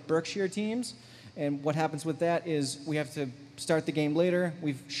a number of Berkshire teams, and what happens with that is we have to start the game later.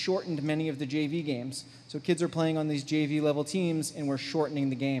 We've shortened many of the JV games, so kids are playing on these JV level teams, and we're shortening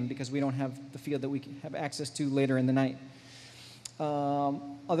the game because we don't have the field that we can have access to later in the night.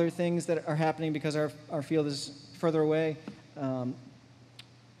 Other things that are happening because our field is further away,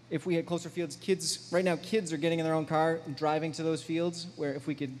 if we had closer fields, right now kids are getting in their own car and driving to those fields, where if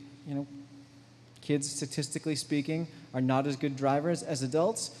we could, kids, statistically speaking, are not as good drivers as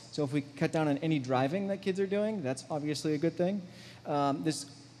adults. So if we cut down on any driving that kids are doing, that's obviously a good thing. This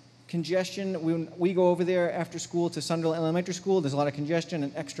congestion, when we go over there after school to Sunderland Elementary School, there's a lot of congestion,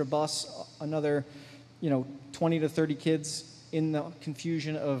 an extra bus, another 20 to 30 kids in the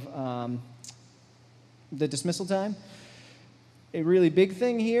confusion of the dismissal time. A really big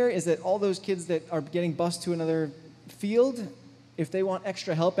thing here is that all those kids that are getting bused to another field, if they want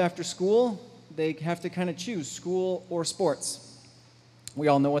extra help after school, they have to kind of choose school or sports. We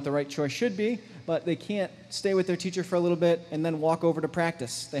all know what the right choice should be, but they can't stay with their teacher for a little bit and then walk over to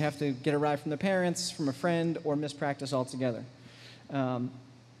practice. They have to get a ride from their parents, from a friend, or miss practice altogether. And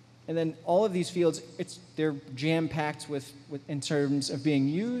And then all of these fields, they're jam-packed with in terms of being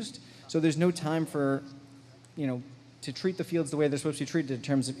used. So there's no time for, to treat the fields the way they're supposed to be treated in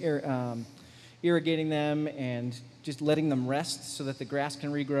terms of irrigating them and just letting them rest so that the grass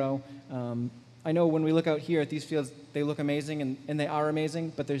can regrow. I know when we look out here at these fields, they look amazing, and they are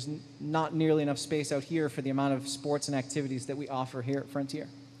amazing, but there's not nearly enough space out here for the amount of sports and activities that we offer here at Frontier.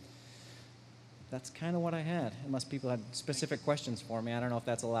 That's kind of what I had, unless people had specific questions for me. I don't know if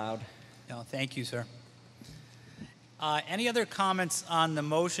that's allowed. No, thank you, sir. Any other comments on the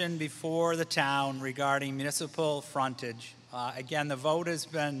motion before the town regarding municipal frontage? Again, the vote has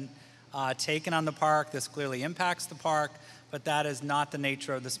been taken on the park. This clearly impacts the park, but that is not the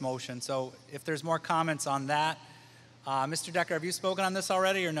nature of this motion. So if there's more comments on that, Mr. Decker, have you spoken on this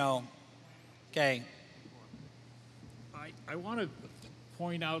already or no? Okay. I want to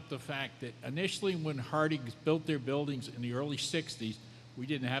point out the fact that initially when Harding's built their buildings in the early 60s, we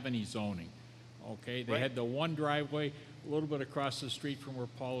didn't have any zoning. Okay, they had the one driveway a little bit across the street from where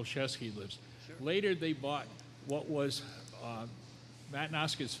Paul Olszewski lives. Sure. Later they bought what was Matt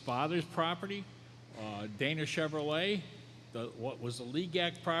Noska's father's property, Dana Chevrolet, what was the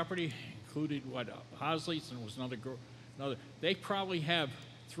Legak property, included what, Hosley's, and was another. They probably have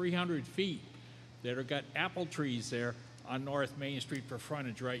 300 feet that have got apple trees there on North Main Street for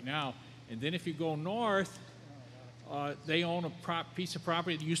frontage right now. And then if you go north, they own a piece of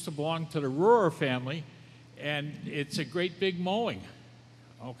property that used to belong to the Rohrer family, and it's a great big mowing,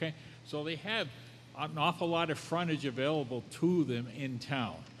 okay? So they have an awful lot of frontage available to them in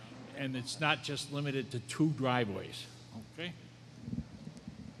town, and it's not just limited to 2 driveways, okay?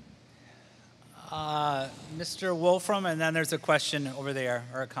 Mr. Wolfram, and then there's a question over there,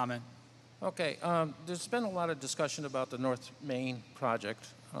 or a comment. Okay, there's been a lot of discussion about the North Main project.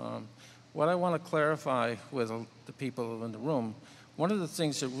 What I want to clarify with the people in the room, one of the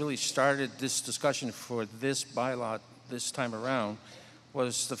things that really started this discussion for this bylaw this time around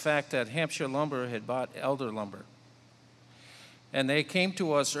was the fact that Hampshire Lumber had bought Elder Lumber. And they came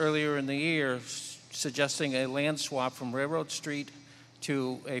to us earlier in the year suggesting a land swap from Railroad Street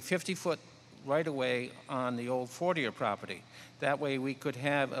to a 50-foot right-of-way on the old Fortier property. That way we could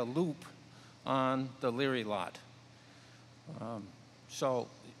have a loop on the Leary lot.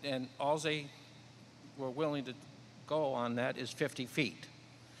 And all they were willing to go on that is 50 feet.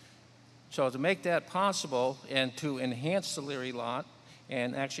 So to make that possible and to enhance the Leary lot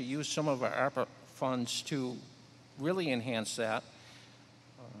and actually use some of our ARPA funds to really enhance that,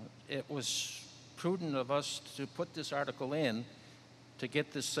 it was prudent of us to put this article in to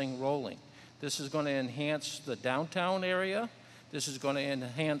get this thing rolling. This is going to enhance the downtown area. This is going to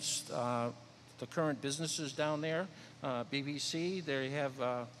enhance the current businesses down there. BBC, they have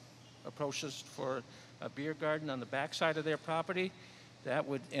approached us for a beer garden on the backside of their property. That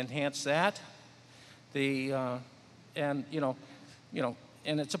would enhance that. And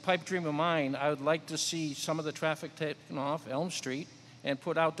it's a pipe dream of mine. I would like to see some of the traffic taken off Elm Street and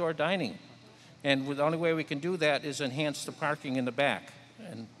put outdoor dining. And the only way we can do that is enhance the parking in the back.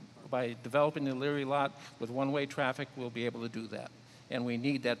 And by developing the Leary lot with one-way traffic, we'll be able to do that. And we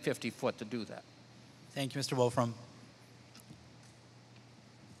need that 50-foot to do that. Thank you, Mr. Wolfram.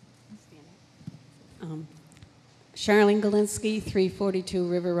 Charlene Galinsky, 342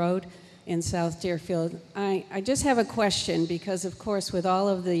 River Road in South Deerfield. I just have a question because, of course, with all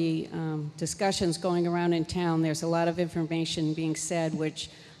of the discussions going around in town, there's a lot of information being said, which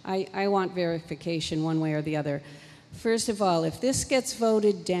I want verification one way or the other. First of all, if this gets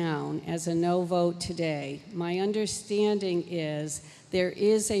voted down as a no vote today, my understanding is there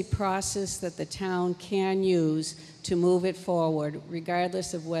is a process that the town can use to move it forward,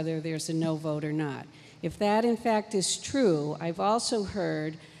 regardless of whether there's a no vote or not. If that, in fact, is true, I've also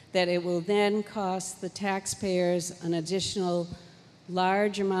heard that it will then cost the taxpayers an additional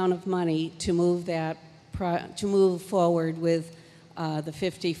large amount of money to move forward with the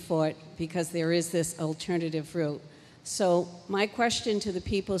 50-foot because there is this alternative route. So my question to the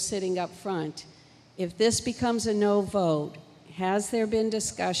people sitting up front, if this becomes a no vote, has there been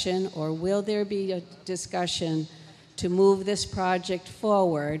discussion or will there be a discussion to move this project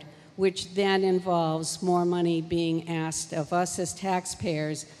forward, which then involves more money being asked of us as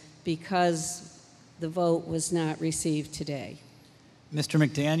taxpayers because the vote was not received today? Mr.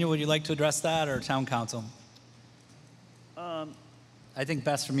 McDaniel, would you like to address that, or Town Council? I think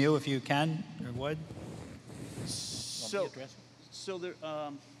best from you if you can or would. So there,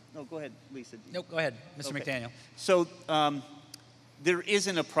 no, go ahead, Lisa. Nope, go ahead, Mr. Okay. McDaniel. So there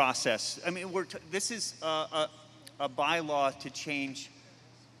isn't a process. I mean, this is a bylaw to change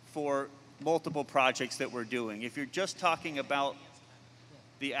for multiple projects that we're doing. If you're just talking about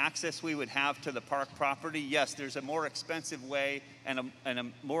the access we would have to the park property, yes, there's a more expensive way and a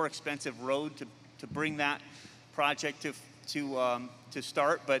more expensive road to bring that project to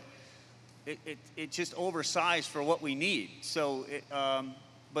start, but it's just oversized for what we need. So,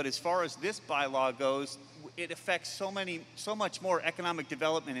 but as far as this bylaw goes, it affects so much more economic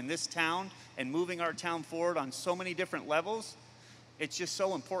development in this town and moving our town forward on so many different levels. It's just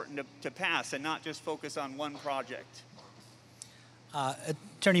so important to pass and not just focus on one project.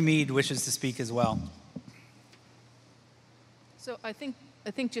 Attorney Mead wishes to speak as well. So I think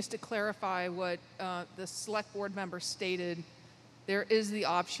just to clarify what the select board member stated, there is the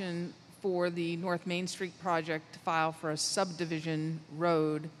option for the North Main Street project to file for a subdivision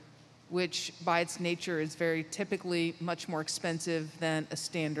road, which by its nature is very typically much more expensive than a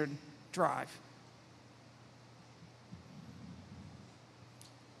standard drive.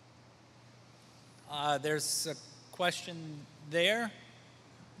 There's a question there.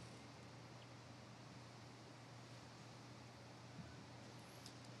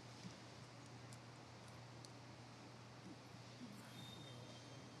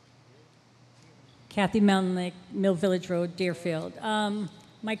 Kathy Melnick, Mill Village Road, Deerfield.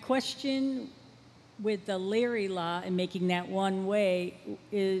 My question with the Leary Law and making that one way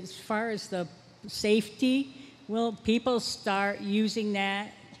is, as far as the safety, will people start using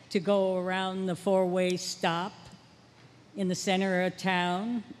that to go around the four-way stop in the center of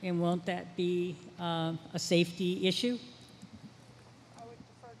town? And won't that be a safety issue?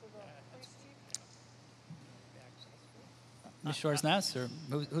 Ms. Shorsness, or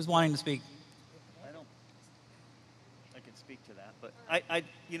who's wanting to speak? I can speak to that, but I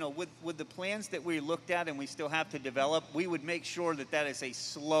you know, with the plans that we looked at and we still have to develop, we would make sure that that is a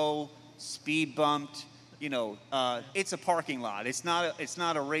slow, speed bumped. You know, it's a parking lot. It's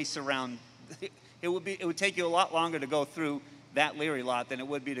not a race around. It would take you a lot longer to go through that Leary lot than it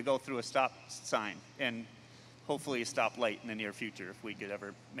would be to go through a stop sign and hopefully a stop light in the near future if we could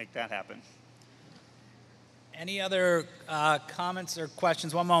ever make that happen. Any other comments or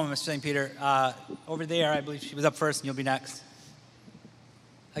questions? One moment, Mr. St. Peter. Over there, I believe she was up first, and you'll be next.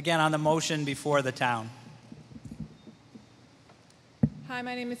 Again, on the motion before the town. Hi,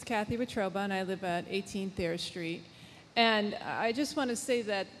 my name is Kathy Wetruba, and I live at 18 Thayer Street. And I just want to say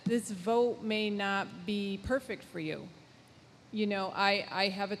that this vote may not be perfect for you. You know,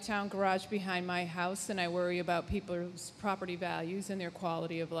 I have a town garage behind my house, and I worry about people's property values and their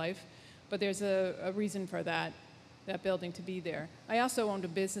quality of life. But there's a reason for that building to be there. I also owned a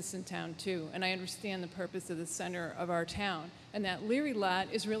business in town too, and I understand the purpose of the center of our town. And that Leary lot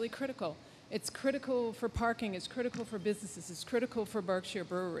is really critical. It's critical for parking, it's critical for businesses, it's critical for Berkshire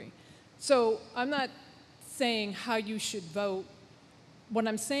Brewery. So I'm not saying how you should vote. What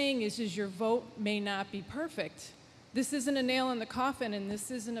I'm saying is your vote may not be perfect. This isn't a nail in the coffin, and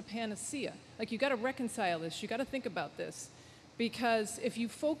this isn't a panacea. Like, you gotta reconcile this, you gotta think about this. Because if you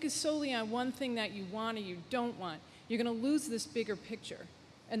focus solely on one thing that you want or you don't want, you're going to lose this bigger picture.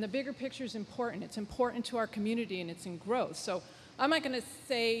 And the bigger picture is important. It's important to our community, and it's in growth. So I'm not going to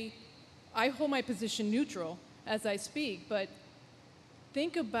say, I hold my position neutral as I speak, but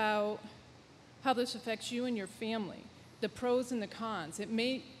think about how this affects you and your family, the pros and the cons. It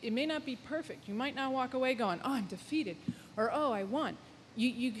may not be perfect. You might not walk away going, oh, I'm defeated, or oh, I won.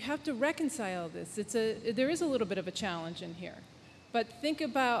 You have to reconcile this. There is a little bit of a challenge in here. But think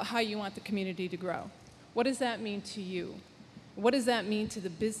about how you want the community to grow. What does that mean to you? What does that mean to the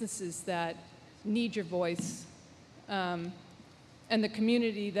businesses that need your voice and the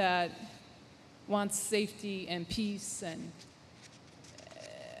community that wants safety and peace? And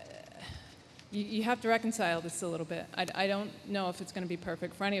you have to reconcile this a little bit. I don't know if it's going to be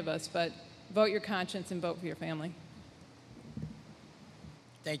perfect for any of us, but vote your conscience and vote for your family.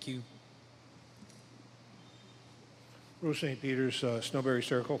 Thank you. Bruce St. Peter's, Snowberry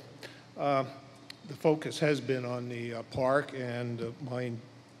Circle. The focus has been on the park and mine,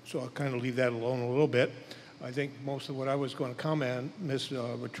 so I'll kind of leave that alone a little bit. I think most of what I was going to comment, Ms.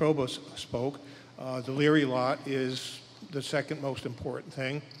 Wetruba spoke. The Leary lot is the second most important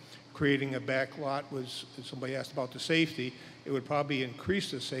thing. Creating a back lot was, somebody asked about the safety, it would probably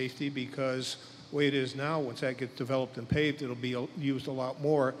increase the safety because the way it is now, once that gets developed and paved, it'll be used a lot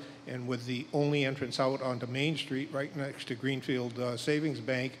more. And with the only entrance out onto Main Street, right next to Greenfield Savings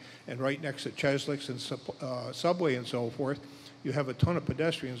Bank, and right next to Cheslick's and Subway and so forth, you have a ton of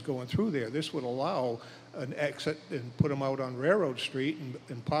pedestrians going through there. This would allow an exit and put them out on Railroad Street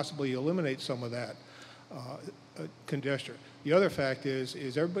and possibly eliminate some of that congestion. The other fact is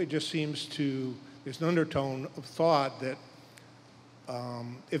everybody just seems to, there's an undertone of thought that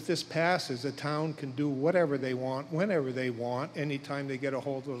If this passes, the town can do whatever they want, whenever they want, anytime they get a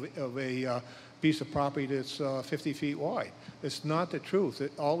hold of a piece of property that's 50 feet wide. It's not the truth.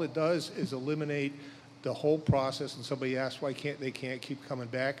 All it does is eliminate the whole process, and somebody asks why they can't keep coming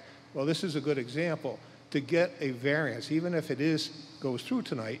back. Well, this is a good example. To get a variance, even if it goes through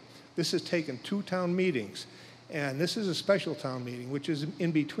tonight, this has taken 2 town meetings, and this is a special town meeting, which is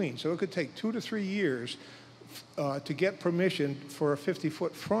in between. So it could take 2 to 3 years to get permission for a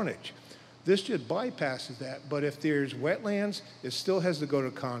 50-foot frontage. This just bypasses that, but if there's wetlands, it still has to go to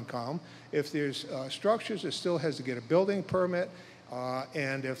Concom. If there's structures, it still has to get a building permit,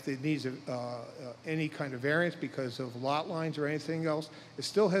 and if it needs any kind of variance because of lot lines or anything else, it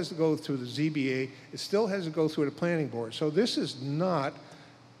still has to go through the ZBA. It still has to go through the planning board. So this is not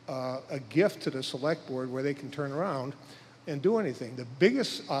a gift to the select board where they can turn around and do anything. The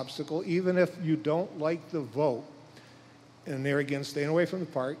biggest obstacle, even if you don't like the vote, and there again, staying away from the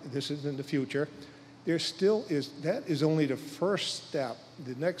park, this is in the future, there still is, that is only the first step.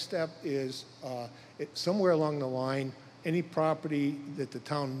 The next step is somewhere along the line, any property that the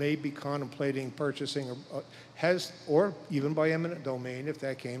town may be contemplating purchasing or even by eminent domain, if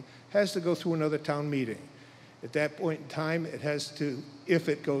that came, has to go through another town meeting. At that point in time, it has to, if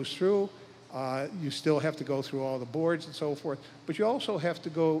it goes through, you still have to go through all the boards and so forth, but you also have to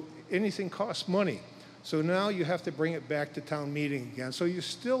go, anything costs money. So now you have to bring it back to town meeting again. So you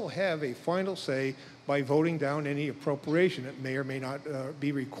still have a final say by voting down any appropriation that may or may not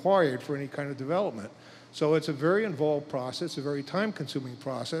be required for any kind of development. So it's a very involved process, a very time-consuming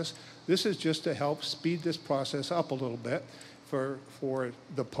process. This is just to help speed this process up a little bit for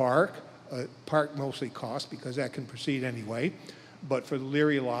the park. Park mostly costs because that can proceed anyway. But for the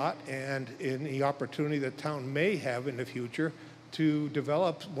Leary lot and in the opportunity that town may have in the future to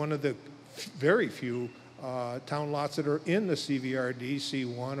develop one of the very few town lots that are in the CVRD,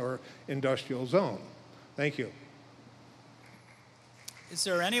 C1, or industrial zone. Thank you. Is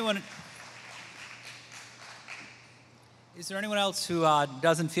there anyone else who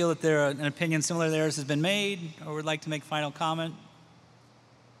doesn't feel that an opinion similar to theirs has been made or would like to make final comment?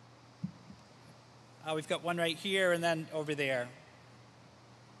 We've got one right here and then over there.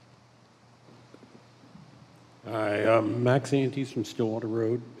 Hi, I'm Max Antes from Stillwater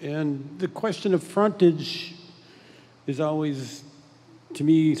Road. And the question of frontage is always, to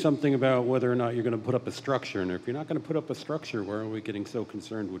me, something about whether or not you're going to put up a structure. And if you're not going to put up a structure, why are we getting so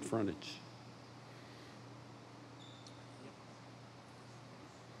concerned with frontage?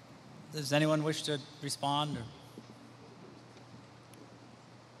 Does anyone wish to respond? Or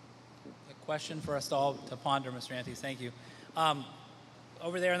a question for us all to ponder, Mr. Antes. Thank you.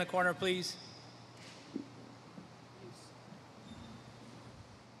 Over there in the corner, please.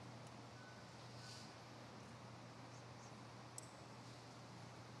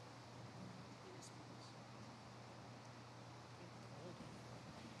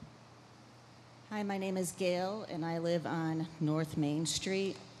 Hi, my name is Gail, and I live on North Main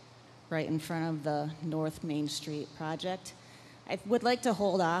Street, right in front of the North Main Street project. I would like to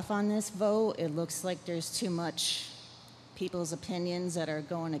hold off on this vote. It looks like there's too much people's opinions that are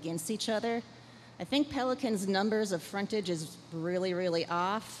going against each other. I think Pelican's numbers of frontage is really, really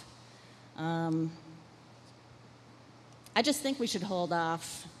off. I just think we should hold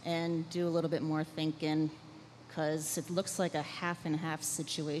off and do a little bit more thinking, because it looks like a half and half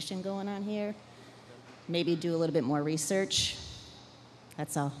situation going on here. Maybe do a little bit more research.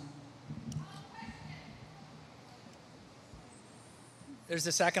 That's all. There's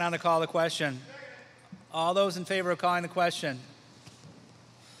a second on the call of the question. All those in favor of calling the question?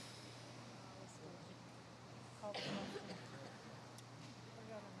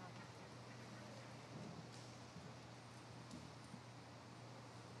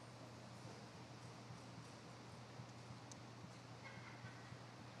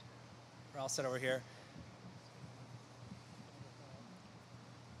 We're all set over here.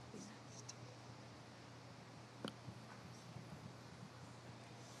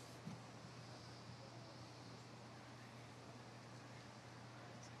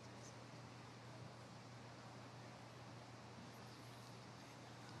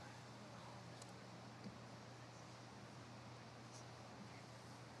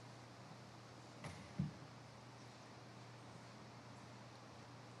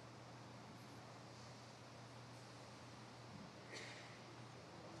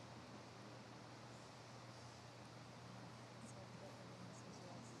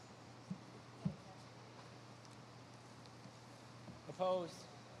 Opposed?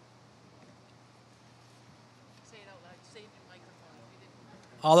 Say it out loud. Say it in your microphone. If you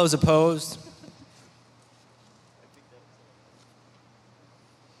didn't. All those opposed?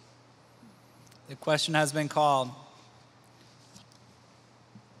 Question has been called.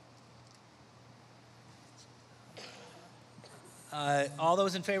 All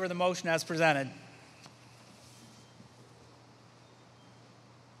those in favor of the motion as presented?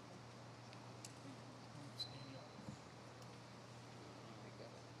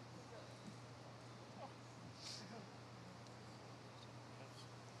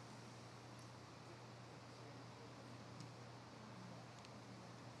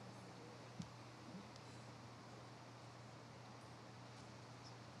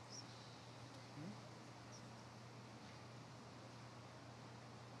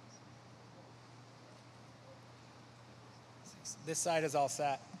 This side is all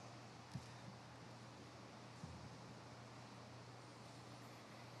set.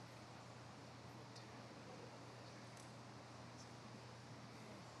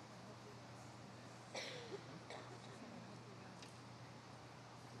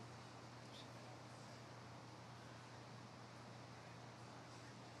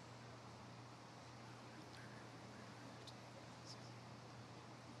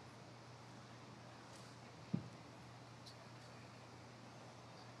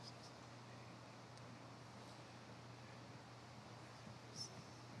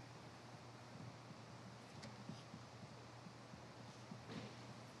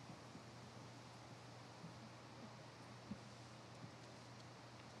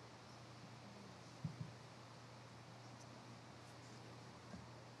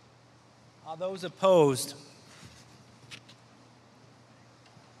 All those opposed?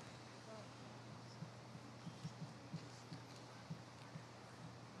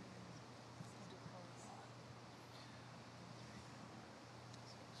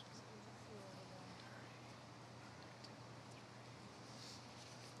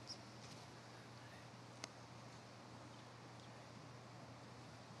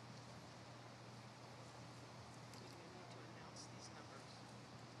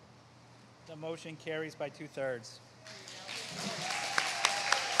 The motion carries by 2/3.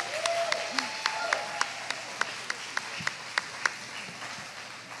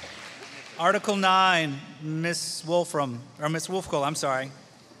 Article 9, Ms. Wolfkill, I'm sorry.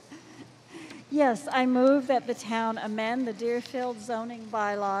 Yes, I move that the town amend the Deerfield zoning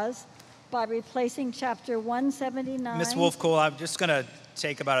bylaws by replacing Chapter 179. Ms. Wolfkill, I'm just going to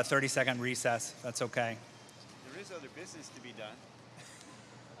take about a 30-second recess, if that's okay. There is other business to be done.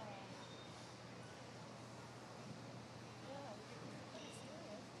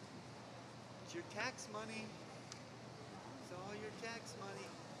 It's your tax money. It's all your tax money.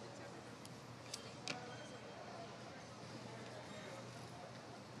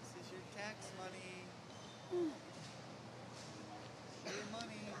 This is your tax money. It's your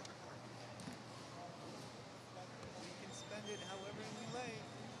money. We can spend it however we like.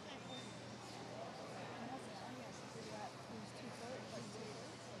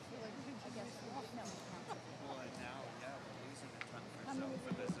 Well, and now, yeah, we're losing a ton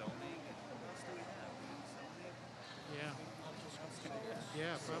for the zoning. What else do we have? Zoning? Yeah. What else can we have?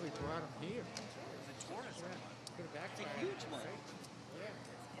 Yeah, probably brought them here. The tourism one. Could have It's a huge one. Yeah.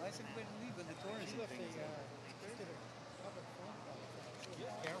 Why is everybody leaving the tourism thing?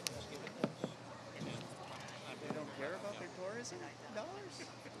 They don't care about their tourism dollars?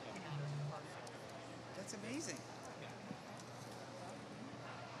 That's amazing.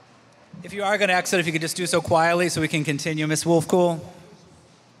 If you are going to exit, if you could just do so quietly so we can continue. Ms. Wolfkill?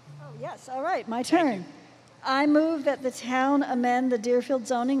 Oh, yes, all right, my turn. I move that the town amend the Deerfield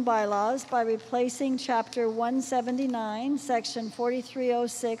zoning bylaws by replacing Chapter 179, Section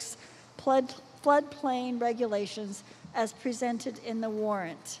 4306, floodplain regulations as presented in the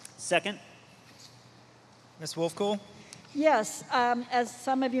warrant. Second. Ms. Wolfkill? Yes, as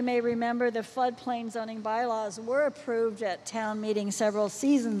some of you may remember, the floodplain zoning bylaws were approved at town meeting several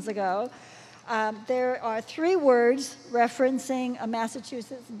seasons ago. There are 3 words referencing a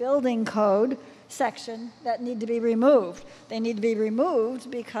Massachusetts building code section that need to be removed. They need to be removed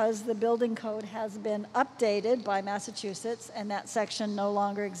because the building code has been updated by Massachusetts and that section no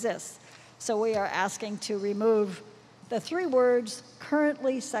longer exists. So we are asking to remove the 3 words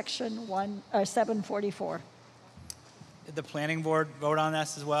currently section 744. Did the planning board vote on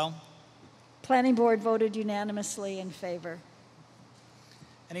this as well? Planning board voted unanimously in favor.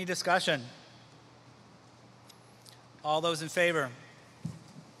 Any discussion? All those in favor?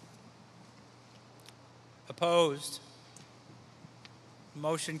 Opposed?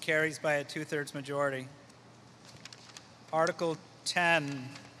 Motion carries by a 2/3 majority. Article 10,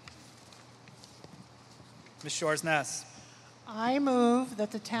 Ms. Shores-Ness. I move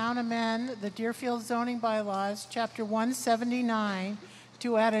that the town amend the Deerfield zoning bylaws, Chapter 179,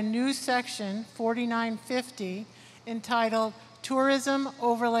 to add a new section, 4950, entitled Tourism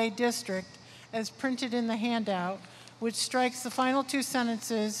Overlay District, as printed in the handout, which strikes the final two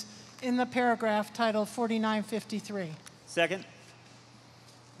sentences in the paragraph titled 4953. Second.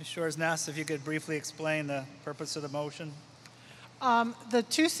 Ms. Shores-Ness, if you could briefly explain the purpose of the motion. The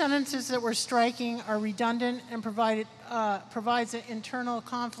two sentences that we're striking are redundant and provides an internal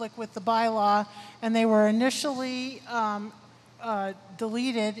conflict with the bylaw, and they were initially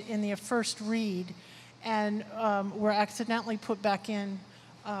deleted in the first read and were accidentally put back in.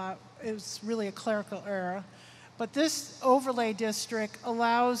 It was really a clerical error. But this overlay district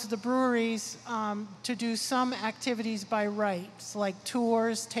allows the breweries to do some activities by rights, like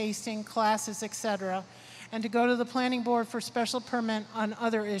tours, tasting, classes, etc., and to go to the planning board for special permit on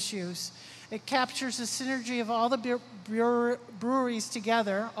other issues. It captures the synergy of all the breweries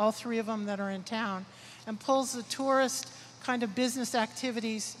together, all three of them that are in town, and pulls the tourist kind of business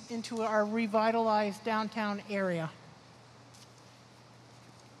activities into our revitalized downtown area.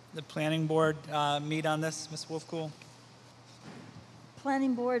 The planning board meet on this, Ms. Wolfcool?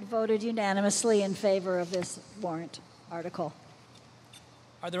 Planning board voted unanimously in favor of this warrant article.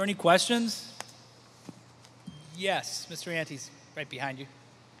 Are there any questions? Yes, Mr. Antes, right behind you.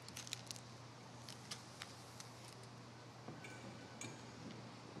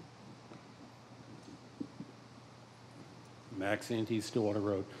 Max Antes, Stillwater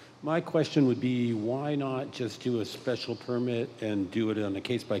Road. My question would be, why not just do a special permit and do it on a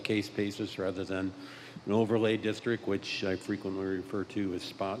case-by-case basis rather than an overlay district, which I frequently refer to as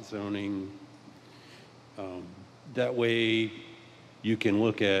spot zoning? That way you can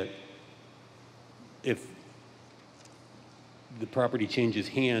look at if the property changes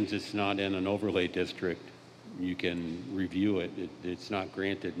hands, it's not in an overlay district. You can review it. It's not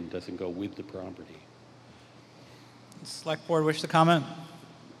granted and doesn't go with the property. Select board wish to comment?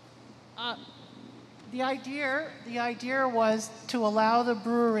 The idea was to allow the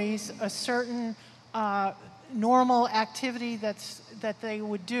breweries a certain normal activity that they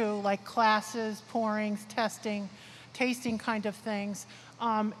would do, like classes, pourings, testing, tasting kind of things,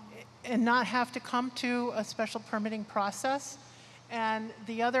 and not have to come to a special permitting process. And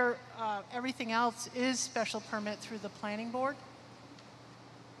the other, everything else is special permit through the planning board.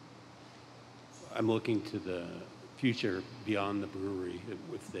 I'm looking to the future beyond the brewery.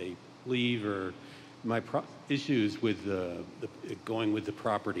 If they leave, or my issues with going with the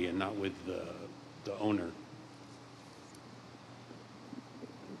property and not with the owner.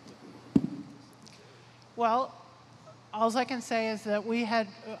 Well, all I can say is that we had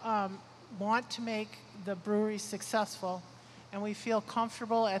want to make the brewery successful, and we feel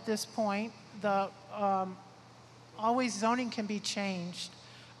comfortable at this point. Always zoning can be changed,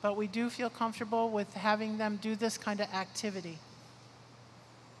 but we do feel comfortable with having them do this kind of activity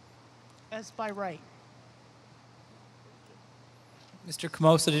as by right. Mr.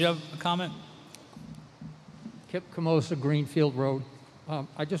 Camosa, did you have a comment? Kip Camosa, Greenfield Road.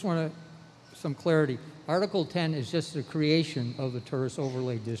 I just want some clarity. Article 10 is just the creation of the tourist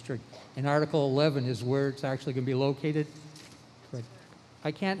overlay district, and Article 11 is where it's actually going to be located. But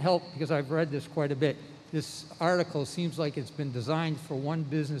I can't help, because I've read this quite a bit. This article seems like it's been designed for one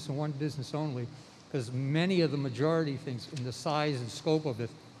business and one business only, because many of the majority things in the size and scope of it,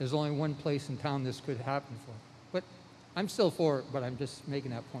 there's only one place in town this could happen for. But I'm still for it, but I'm just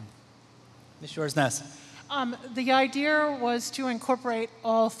making that point. Ms. Shores-Ness. The idea was to incorporate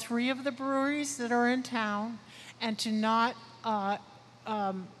all three of the breweries that are in town, and to not,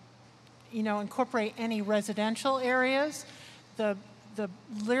 incorporate any residential areas. The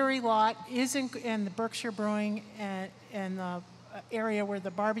Leary lot is in the Berkshire Brewing and the area where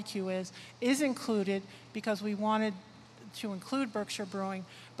the barbecue is included because we wanted to include Berkshire Brewing,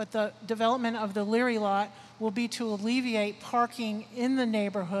 but the development of the Leary lot will be to alleviate parking in the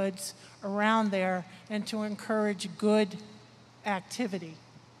neighborhoods around there and to encourage good activity.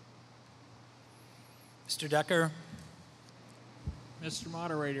 Mr. Decker. Mr.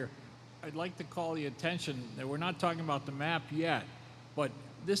 Moderator, I'd like to call the attention that we're not talking about the map yet, but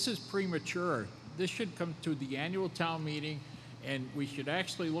this is premature. This should come to the annual town meeting, and we should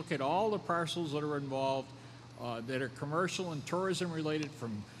actually look at all the parcels that are involved that are commercial and tourism related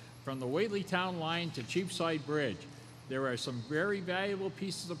from the Whately Town line to Cheapside Bridge. There are some very valuable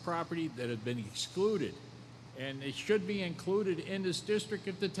pieces of property that have been excluded, and they should be included in this district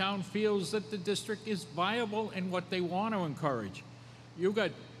if the town feels that the district is viable and what they want to encourage.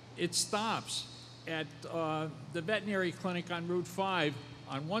 It stops at the veterinary clinic on Route 5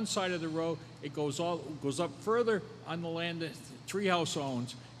 on one side of the road. It goes up further on the land that Treehouse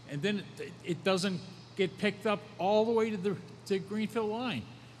owns, and then it doesn't get picked up all the way to to Greenfield line.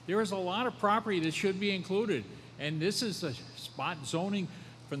 There is a lot of property that should be included, and this is a spot zoning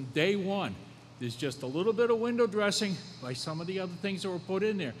from day one. There's just a little bit of window dressing by some of the other things that were put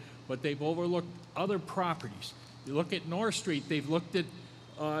in there, but they've overlooked other properties. You look at North Street, they've looked at,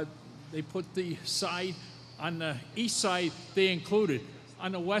 they put the side on the east side, they included.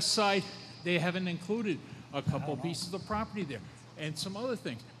 On the west side, they haven't included a couple pieces of property there and some other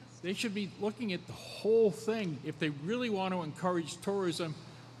things. They should be looking at the whole thing. If they really want to encourage tourism,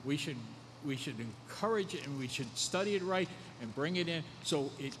 we should encourage it, and we should study it right and bring it in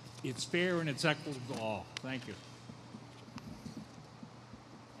so it's fair and it's equitable to all. Thank you.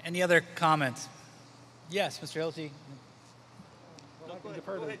 Any other comments? Yes, Mr. Hilty. No, go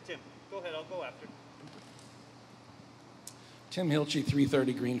ahead, Tim. Go ahead, I'll go after. Tim Hilchey,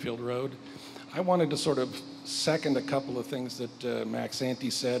 330 Greenfield Road. I wanted to sort of second a couple of things that Max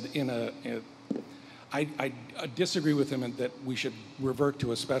Ante said. I disagree with him in that we should revert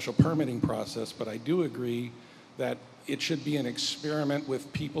to a special permitting process, but I do agree that it should be an experiment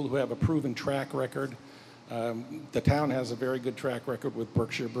with people who have a proven track record. The town has a very good track record with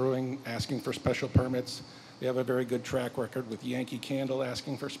Berkshire Brewing asking for special permits. They have a very good track record with Yankee Candle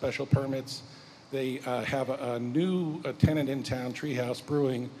asking for special permits. They have a new tenant in town, Treehouse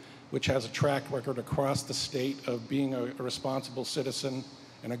Brewing, which has a track record across the state of being a responsible citizen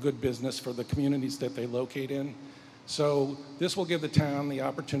and a good business for the communities that they locate in. So this will give the town the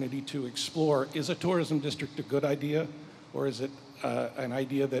opportunity to explore, is a tourism district a good idea, or is it an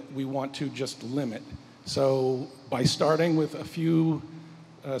idea that we want to just limit? So by starting with a few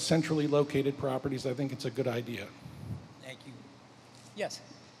centrally located properties, I think it's a good idea. Thank you. Yes.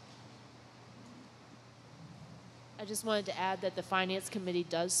 I just wanted to add that the Finance Committee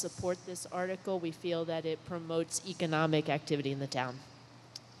does support this article. We feel that it promotes economic activity in the town.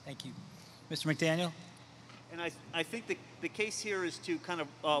 Thank you. Mr. McDaniel? And I think the case here is to kind of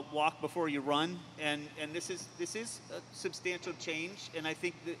walk before you run, and this is a substantial change, and I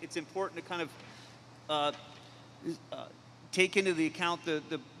think that it's important to kind of take into the account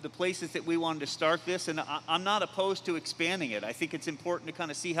the places that we wanted to start this, and I'm not opposed to expanding it. I think it's important to kind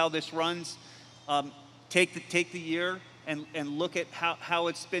of see how this runs, take the year and look at how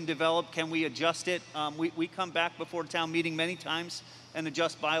it's been developed. Can we adjust it? We come back before town meeting many times and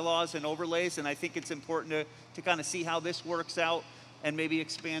adjust bylaws and overlays, and I think it's important to kind of see how this works out and maybe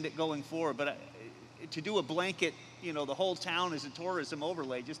expand it going forward. But to do a blanket, the whole town is a tourism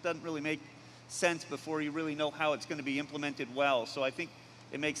overlay just doesn't really make sense before you really know how it's going to be implemented well. So I think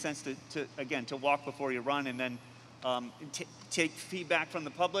it makes sense to walk before you run, and then take feedback from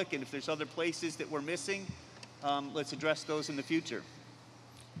the public, and if there's other places that we're missing, let's address those in the future.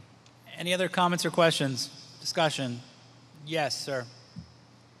 Any other comments or questions? Discussion? Yes, sir.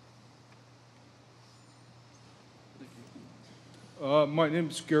 My name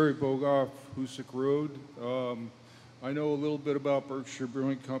is Gary Bogoff, Hoosick Road. I know a little bit about Berkshire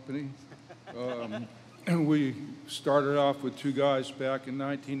Brewing Company. And we started off with two guys back in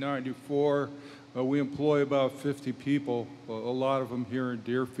 1994. We employ about 50 people, a lot of them here in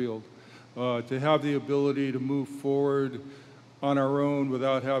Deerfield. To have the ability to move forward on our own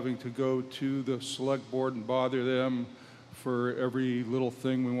without having to go to the select board and bother them for every little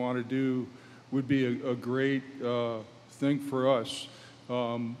thing we want to do would be a great thing for us.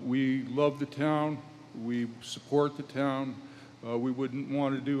 We love the town. We support the town. We wouldn't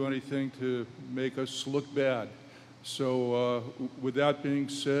want to do anything to make us look bad. So with that being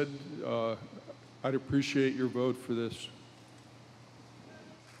said, I'd appreciate your vote for this.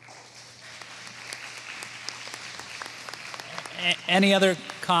 Any other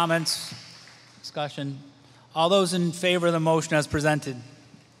comments, discussion? All those in favor of the motion as presented?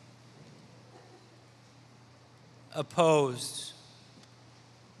 Opposed?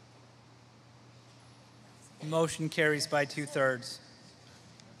 Motion carries by 2/3.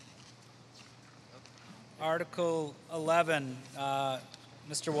 Article 11,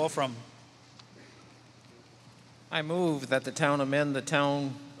 Mr. Wolfram. I move that the town amend the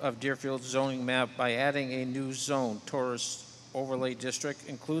town of Deerfield zoning map by adding a new zone, tourist overlay district,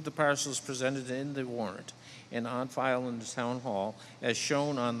 include the parcels presented in the warrant and on file in the town hall as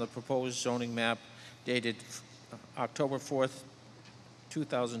shown on the proposed zoning map dated October 4th,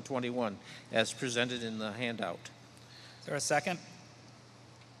 2021, as presented in the handout. Is there a second?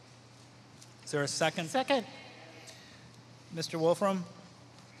 Is there a second? Second. Mr. Wolfram?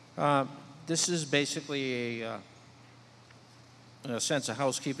 This is basically in a sense of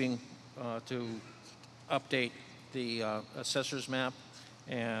housekeeping to update the assessor's map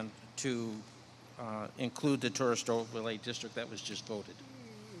and to include the tourist overlay district that was just voted.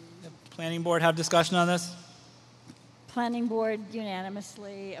 The planning board have discussion on this? Planning Board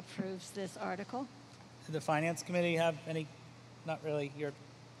unanimously approves this article. Did the Finance Committee have any? Not really. You're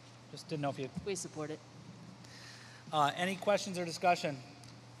just didn't know if you. We support it. Any questions or discussion?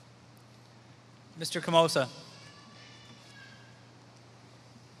 Mr. Camosa.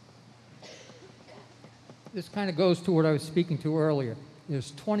 This kind of goes to what I was speaking to earlier.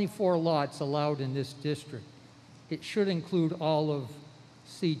 There's 24 lots allowed in this district. It should include all of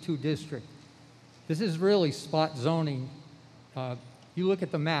C2 district. This is really spot zoning. You look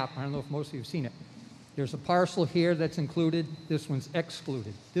at the map, I don't know if most of you have seen it. There's a parcel here that's included, this one's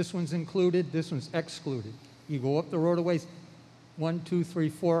excluded. This one's included, this one's excluded. You go up the roadways, 1, 2, 3,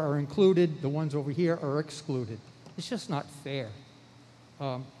 4 are included, the ones over here are excluded. It's just not fair.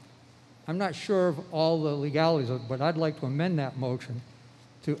 I'm not sure of all the legalities of it, but I'd like to amend that motion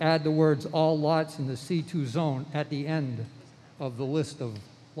to add the words all lots in the C2 zone at the end of the list of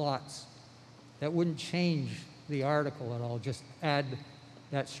lots. That wouldn't change the article at all, just add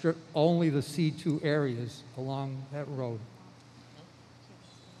that strip, only the C2 areas along that road.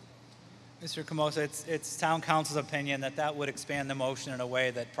 Mr. Camosa, it's town council's opinion that that would expand the motion in a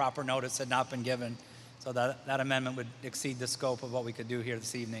way that proper notice had not been given. So that amendment would exceed the scope of what we could do here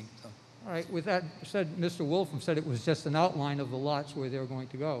this evening. So. All right, with that said, Mr. Wolfram said it was just an outline of the lots where they were going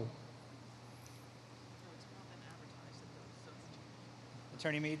to go.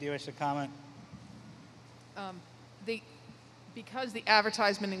 Attorney Mead, do you wish to comment? Because the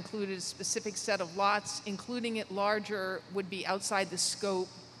advertisement included a specific set of lots, including it larger would be outside the scope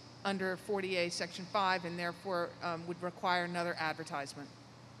under 40A Section 5 and therefore would require another advertisement.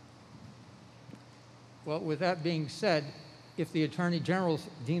 Well, with that being said, if the Attorney General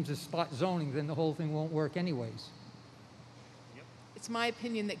deems it spot zoning, then the whole thing won't work anyways. It's my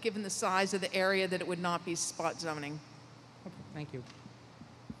opinion that given the size of the area that it would not be spot zoning. Okay, thank you.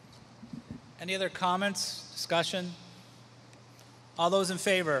 Any other comments, discussion? All those in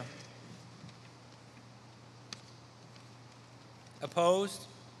favor? Opposed?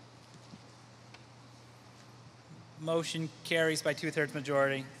 Motion carries by 2/3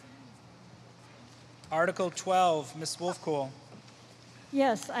 majority. Article 12, Ms. Wolfcool.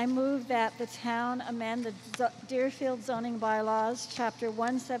 Yes, I move that the town amend the Deerfield zoning bylaws, Chapter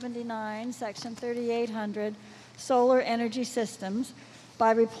 179, Section 3800, solar energy systems,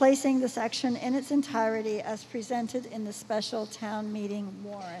 by replacing the section in its entirety as presented in the special town meeting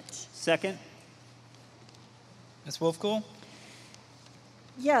warrant. Second. Ms. Wolfcool?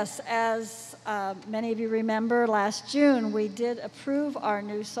 Yes, as many of you remember, last June we did approve our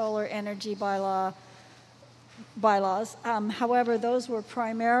new solar energy bylaws. However, those were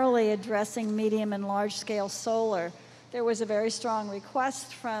primarily addressing medium and large scale solar. There was a very strong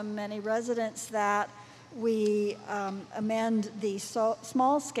request from many residents that we amend the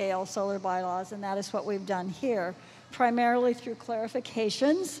small scale solar bylaws, and that is what we've done here, primarily through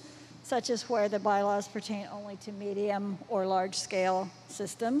clarifications, such as where the bylaws pertain only to medium or large scale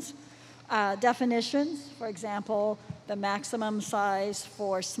systems. Definitions, for example, the maximum size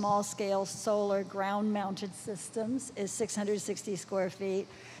for small scale solar ground mounted systems is 660 square feet,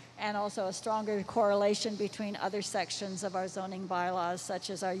 and also a stronger correlation between other sections of our zoning bylaws, such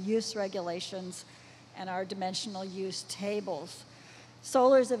as our use regulations and our dimensional use tables.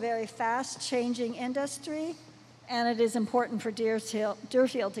 Solar is a very fast changing industry, and it is important for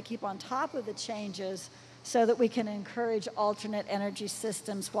Deerfield to keep on top of the changes so that we can encourage alternate energy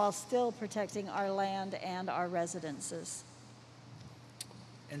systems while still protecting our land and our residences.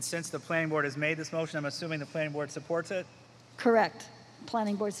 And since the planning board has made this motion, I'm assuming the planning board supports it? Correct.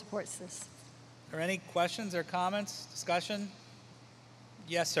 Planning board supports this. Are there any questions or comments, discussion?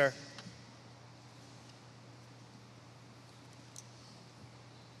 Yes, sir.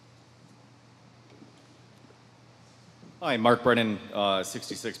 Hi, Mark Brennan,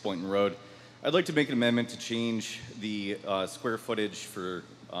 66 Boynton Road. I'd like to make an amendment to change the square footage for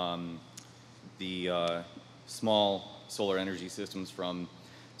the small solar energy systems from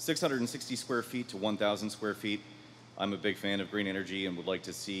 660 square feet to 1,000 square feet. I'm a big fan of green energy and would like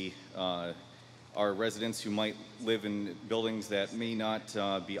to see our residents who might live in buildings that may not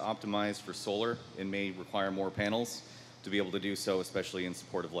be optimized for solar and may require more panels to be able to do so, especially in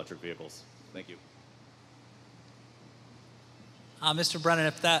support of electric vehicles. Thank you. Mr. Brennan,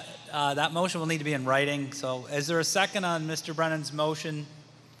 if that motion will need to be in writing. So is there a second on Mr. Brennan's motion?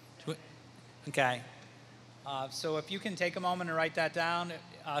 Okay. So if you can take a moment and write that down.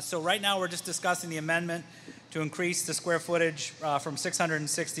 So right now we're just discussing the amendment to increase the square footage from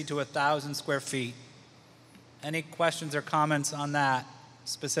 660 to 1,000 square feet. Any questions or comments on that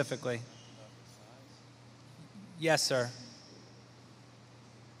specifically? Yes, sir.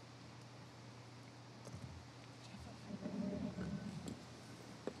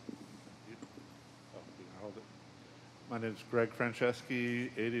 My name is Greg Franceschi,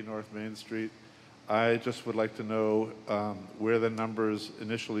 80 North Main Street. I just would like to know where the numbers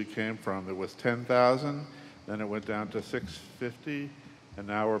initially came from. It was 10,000, then it went down to 650, and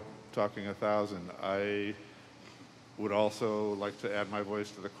now we're talking 1,000. I would also like to add my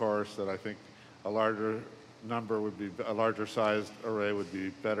voice to the chorus that I think a larger number would be, a larger sized array would be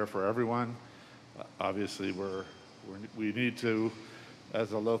better for everyone. Obviously, we need to,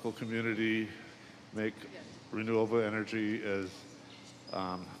 as a local community, make renewable energy as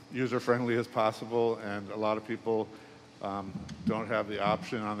user-friendly as possible, and a lot of people don't have the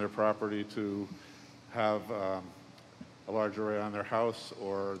option on their property to have a large array on their house,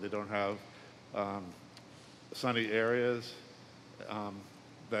 or they don't have sunny areas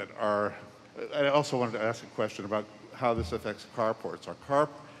that are. I also wanted to ask a question about how this affects carports.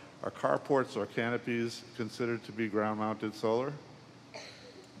 Are carports or canopies considered to be ground-mounted solar?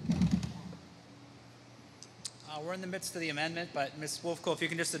 We're in the midst of the amendment, but Ms. Wolfco, if you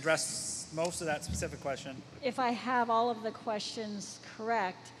can just address most of that specific question. If I have all of the questions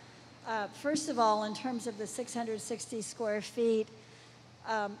correct, first of all, in terms of the 660 square feet,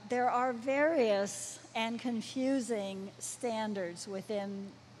 there are various and confusing standards within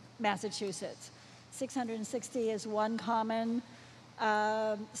Massachusetts. 660 is one common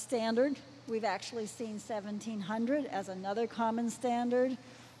standard. We've actually seen 1,700 as another common standard.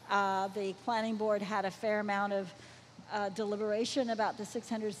 The planning board had a fair amount of deliberation about the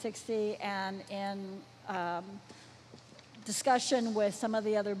 660, and in discussion with some of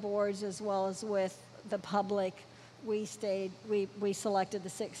the other boards as well as with the public, we selected the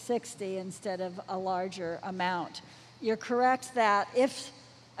 660 instead of a larger amount. You're correct that if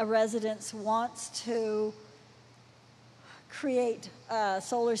a residence wants to create a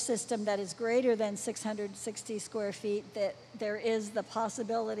solar system that is greater than 660 square feet, that there is the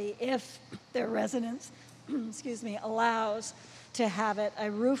possibility, if their residence allows, to have it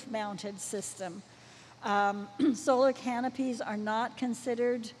a roof-mounted system. Solar canopies are not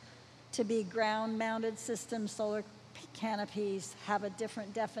considered to be ground-mounted systems. Solar canopies have a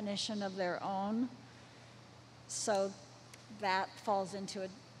different definition of their own, so that falls into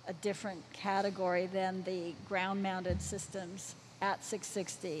a different category than the ground-mounted systems at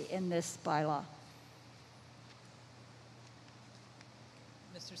 660 in this bylaw.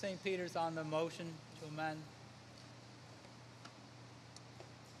 Mr. St. Peter's on the motion to amend.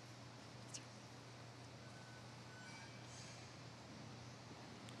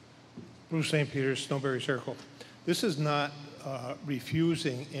 Bruce St. Peter's, Snowberry Circle. This is not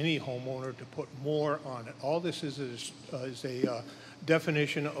refusing any homeowner to put more on it. All this is a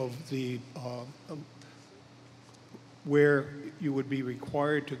definition of the where you would be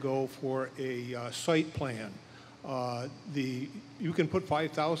required to go for a site plan. You can put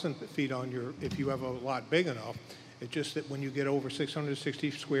 5,000 feet on your, if you have a lot big enough. It's just that when you get over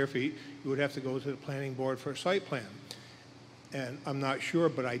 660 square feet, you would have to go to the planning board for a site plan. And I'm not sure,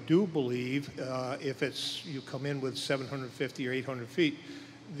 but I do believe if you come in with 750 or 800 feet,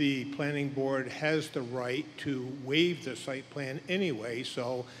 the planning board has the right to waive the site plan anyway.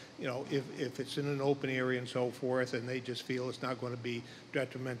 So, you know, if it's in an open area and so forth, and they just feel it's not going to be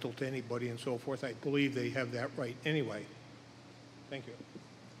detrimental to anybody and so forth, I believe they have that right anyway. Thank you.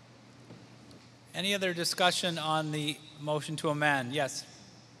 Any other discussion on the motion to amend? Yes.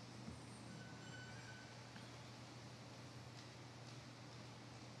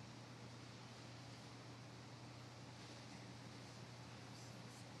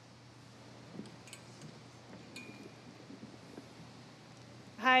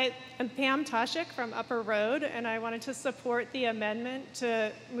 Hi, I'm Pam Toshik from Upper Road, and I wanted to support the amendment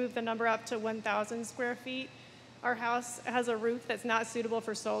to move the number up to 1,000 square feet. Our house has a roof that's not suitable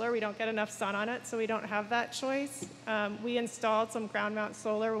for solar. We don't get enough sun on it, so we don't have that choice. We installed some ground mount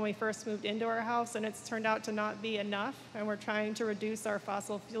solar when we first moved into our house, and it's turned out to not be enough, and we're trying to reduce our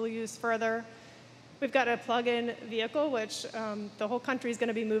fossil fuel use further. We've got a plug-in vehicle, which the whole country is going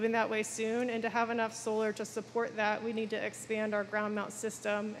to be moving that way soon, and to have enough solar to support that, we need to expand our ground mount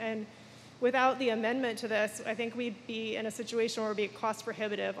system. And without the amendment to this, I think we'd be in a situation where it would be cost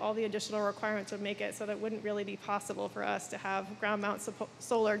prohibitive. All the additional requirements would make it so that it wouldn't really be possible for us to have ground mount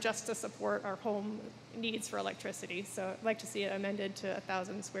solar just to support our home needs for electricity. So I'd like to see it amended to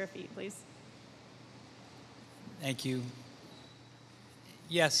 1,000 square feet, please. Thank you.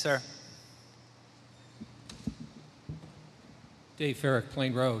 Yes, sir. Dave Farrick,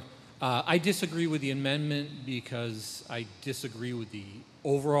 Plain Road. I disagree with the amendment because I disagree with the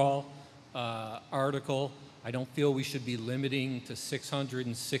overall article. I don't feel we should be limiting to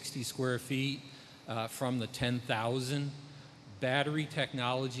 660 square feet from the 10,000. Battery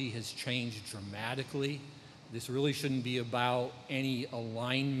technology has changed dramatically This really shouldn't be about any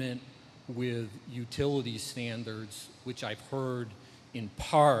alignment with utility standards, which I've heard in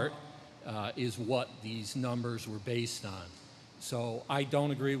part is what these numbers were based on. So I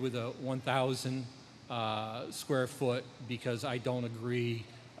don't agree with a 1,000 square foot because I don't agree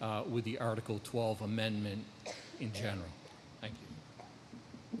with the Article 12 amendment in general. Thank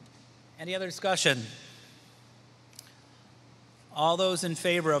you. Any other discussion? All those in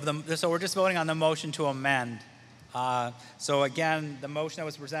favor of them, so we're just voting on the motion to amend. So again, the motion that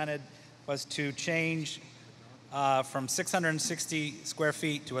was presented was to change from 660 square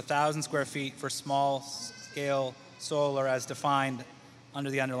feet to 1,000 square feet for small scale solar as defined under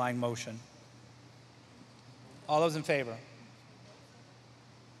the underlying motion. All those in favor?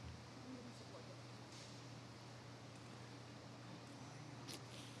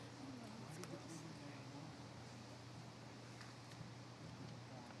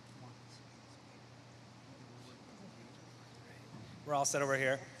 We're all set over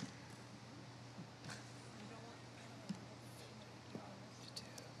here.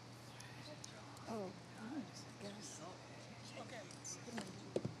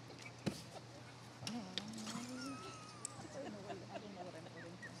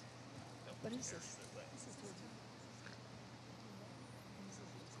 What is this?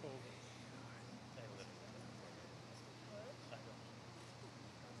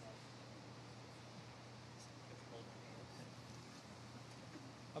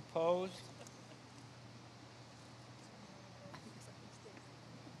 Opposed?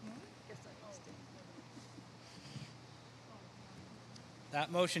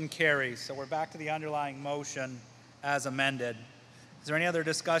 That motion carries. So we're back to the underlying motion as amended. Is there any other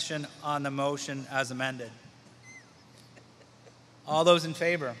discussion on the motion as amended? All those in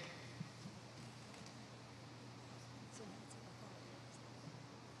favor?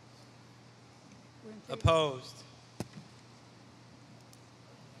 Opposed?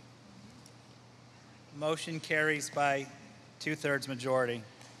 Motion carries by 2/3 majority.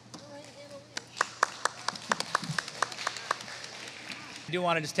 I do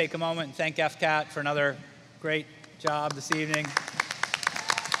want to just take a moment and thank FCAT for another great job this evening.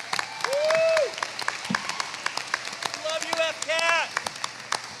 Love you, FCAT!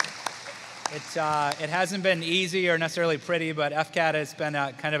 It hasn't been easy or necessarily pretty, but FCAT has been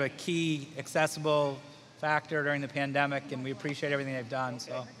kind of a key accessible factor during the pandemic, and we appreciate everything they've done,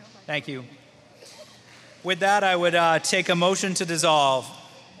 so thank you. With that, I would take a motion to dissolve.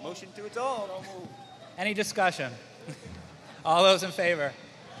 Motion to dissolve. Any discussion? All those in favor?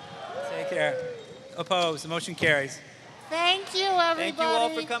 Take care. Opposed? The motion carries. Thank you, everybody. Thank you all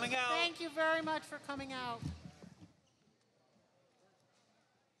for coming out. Thank you very much for coming out.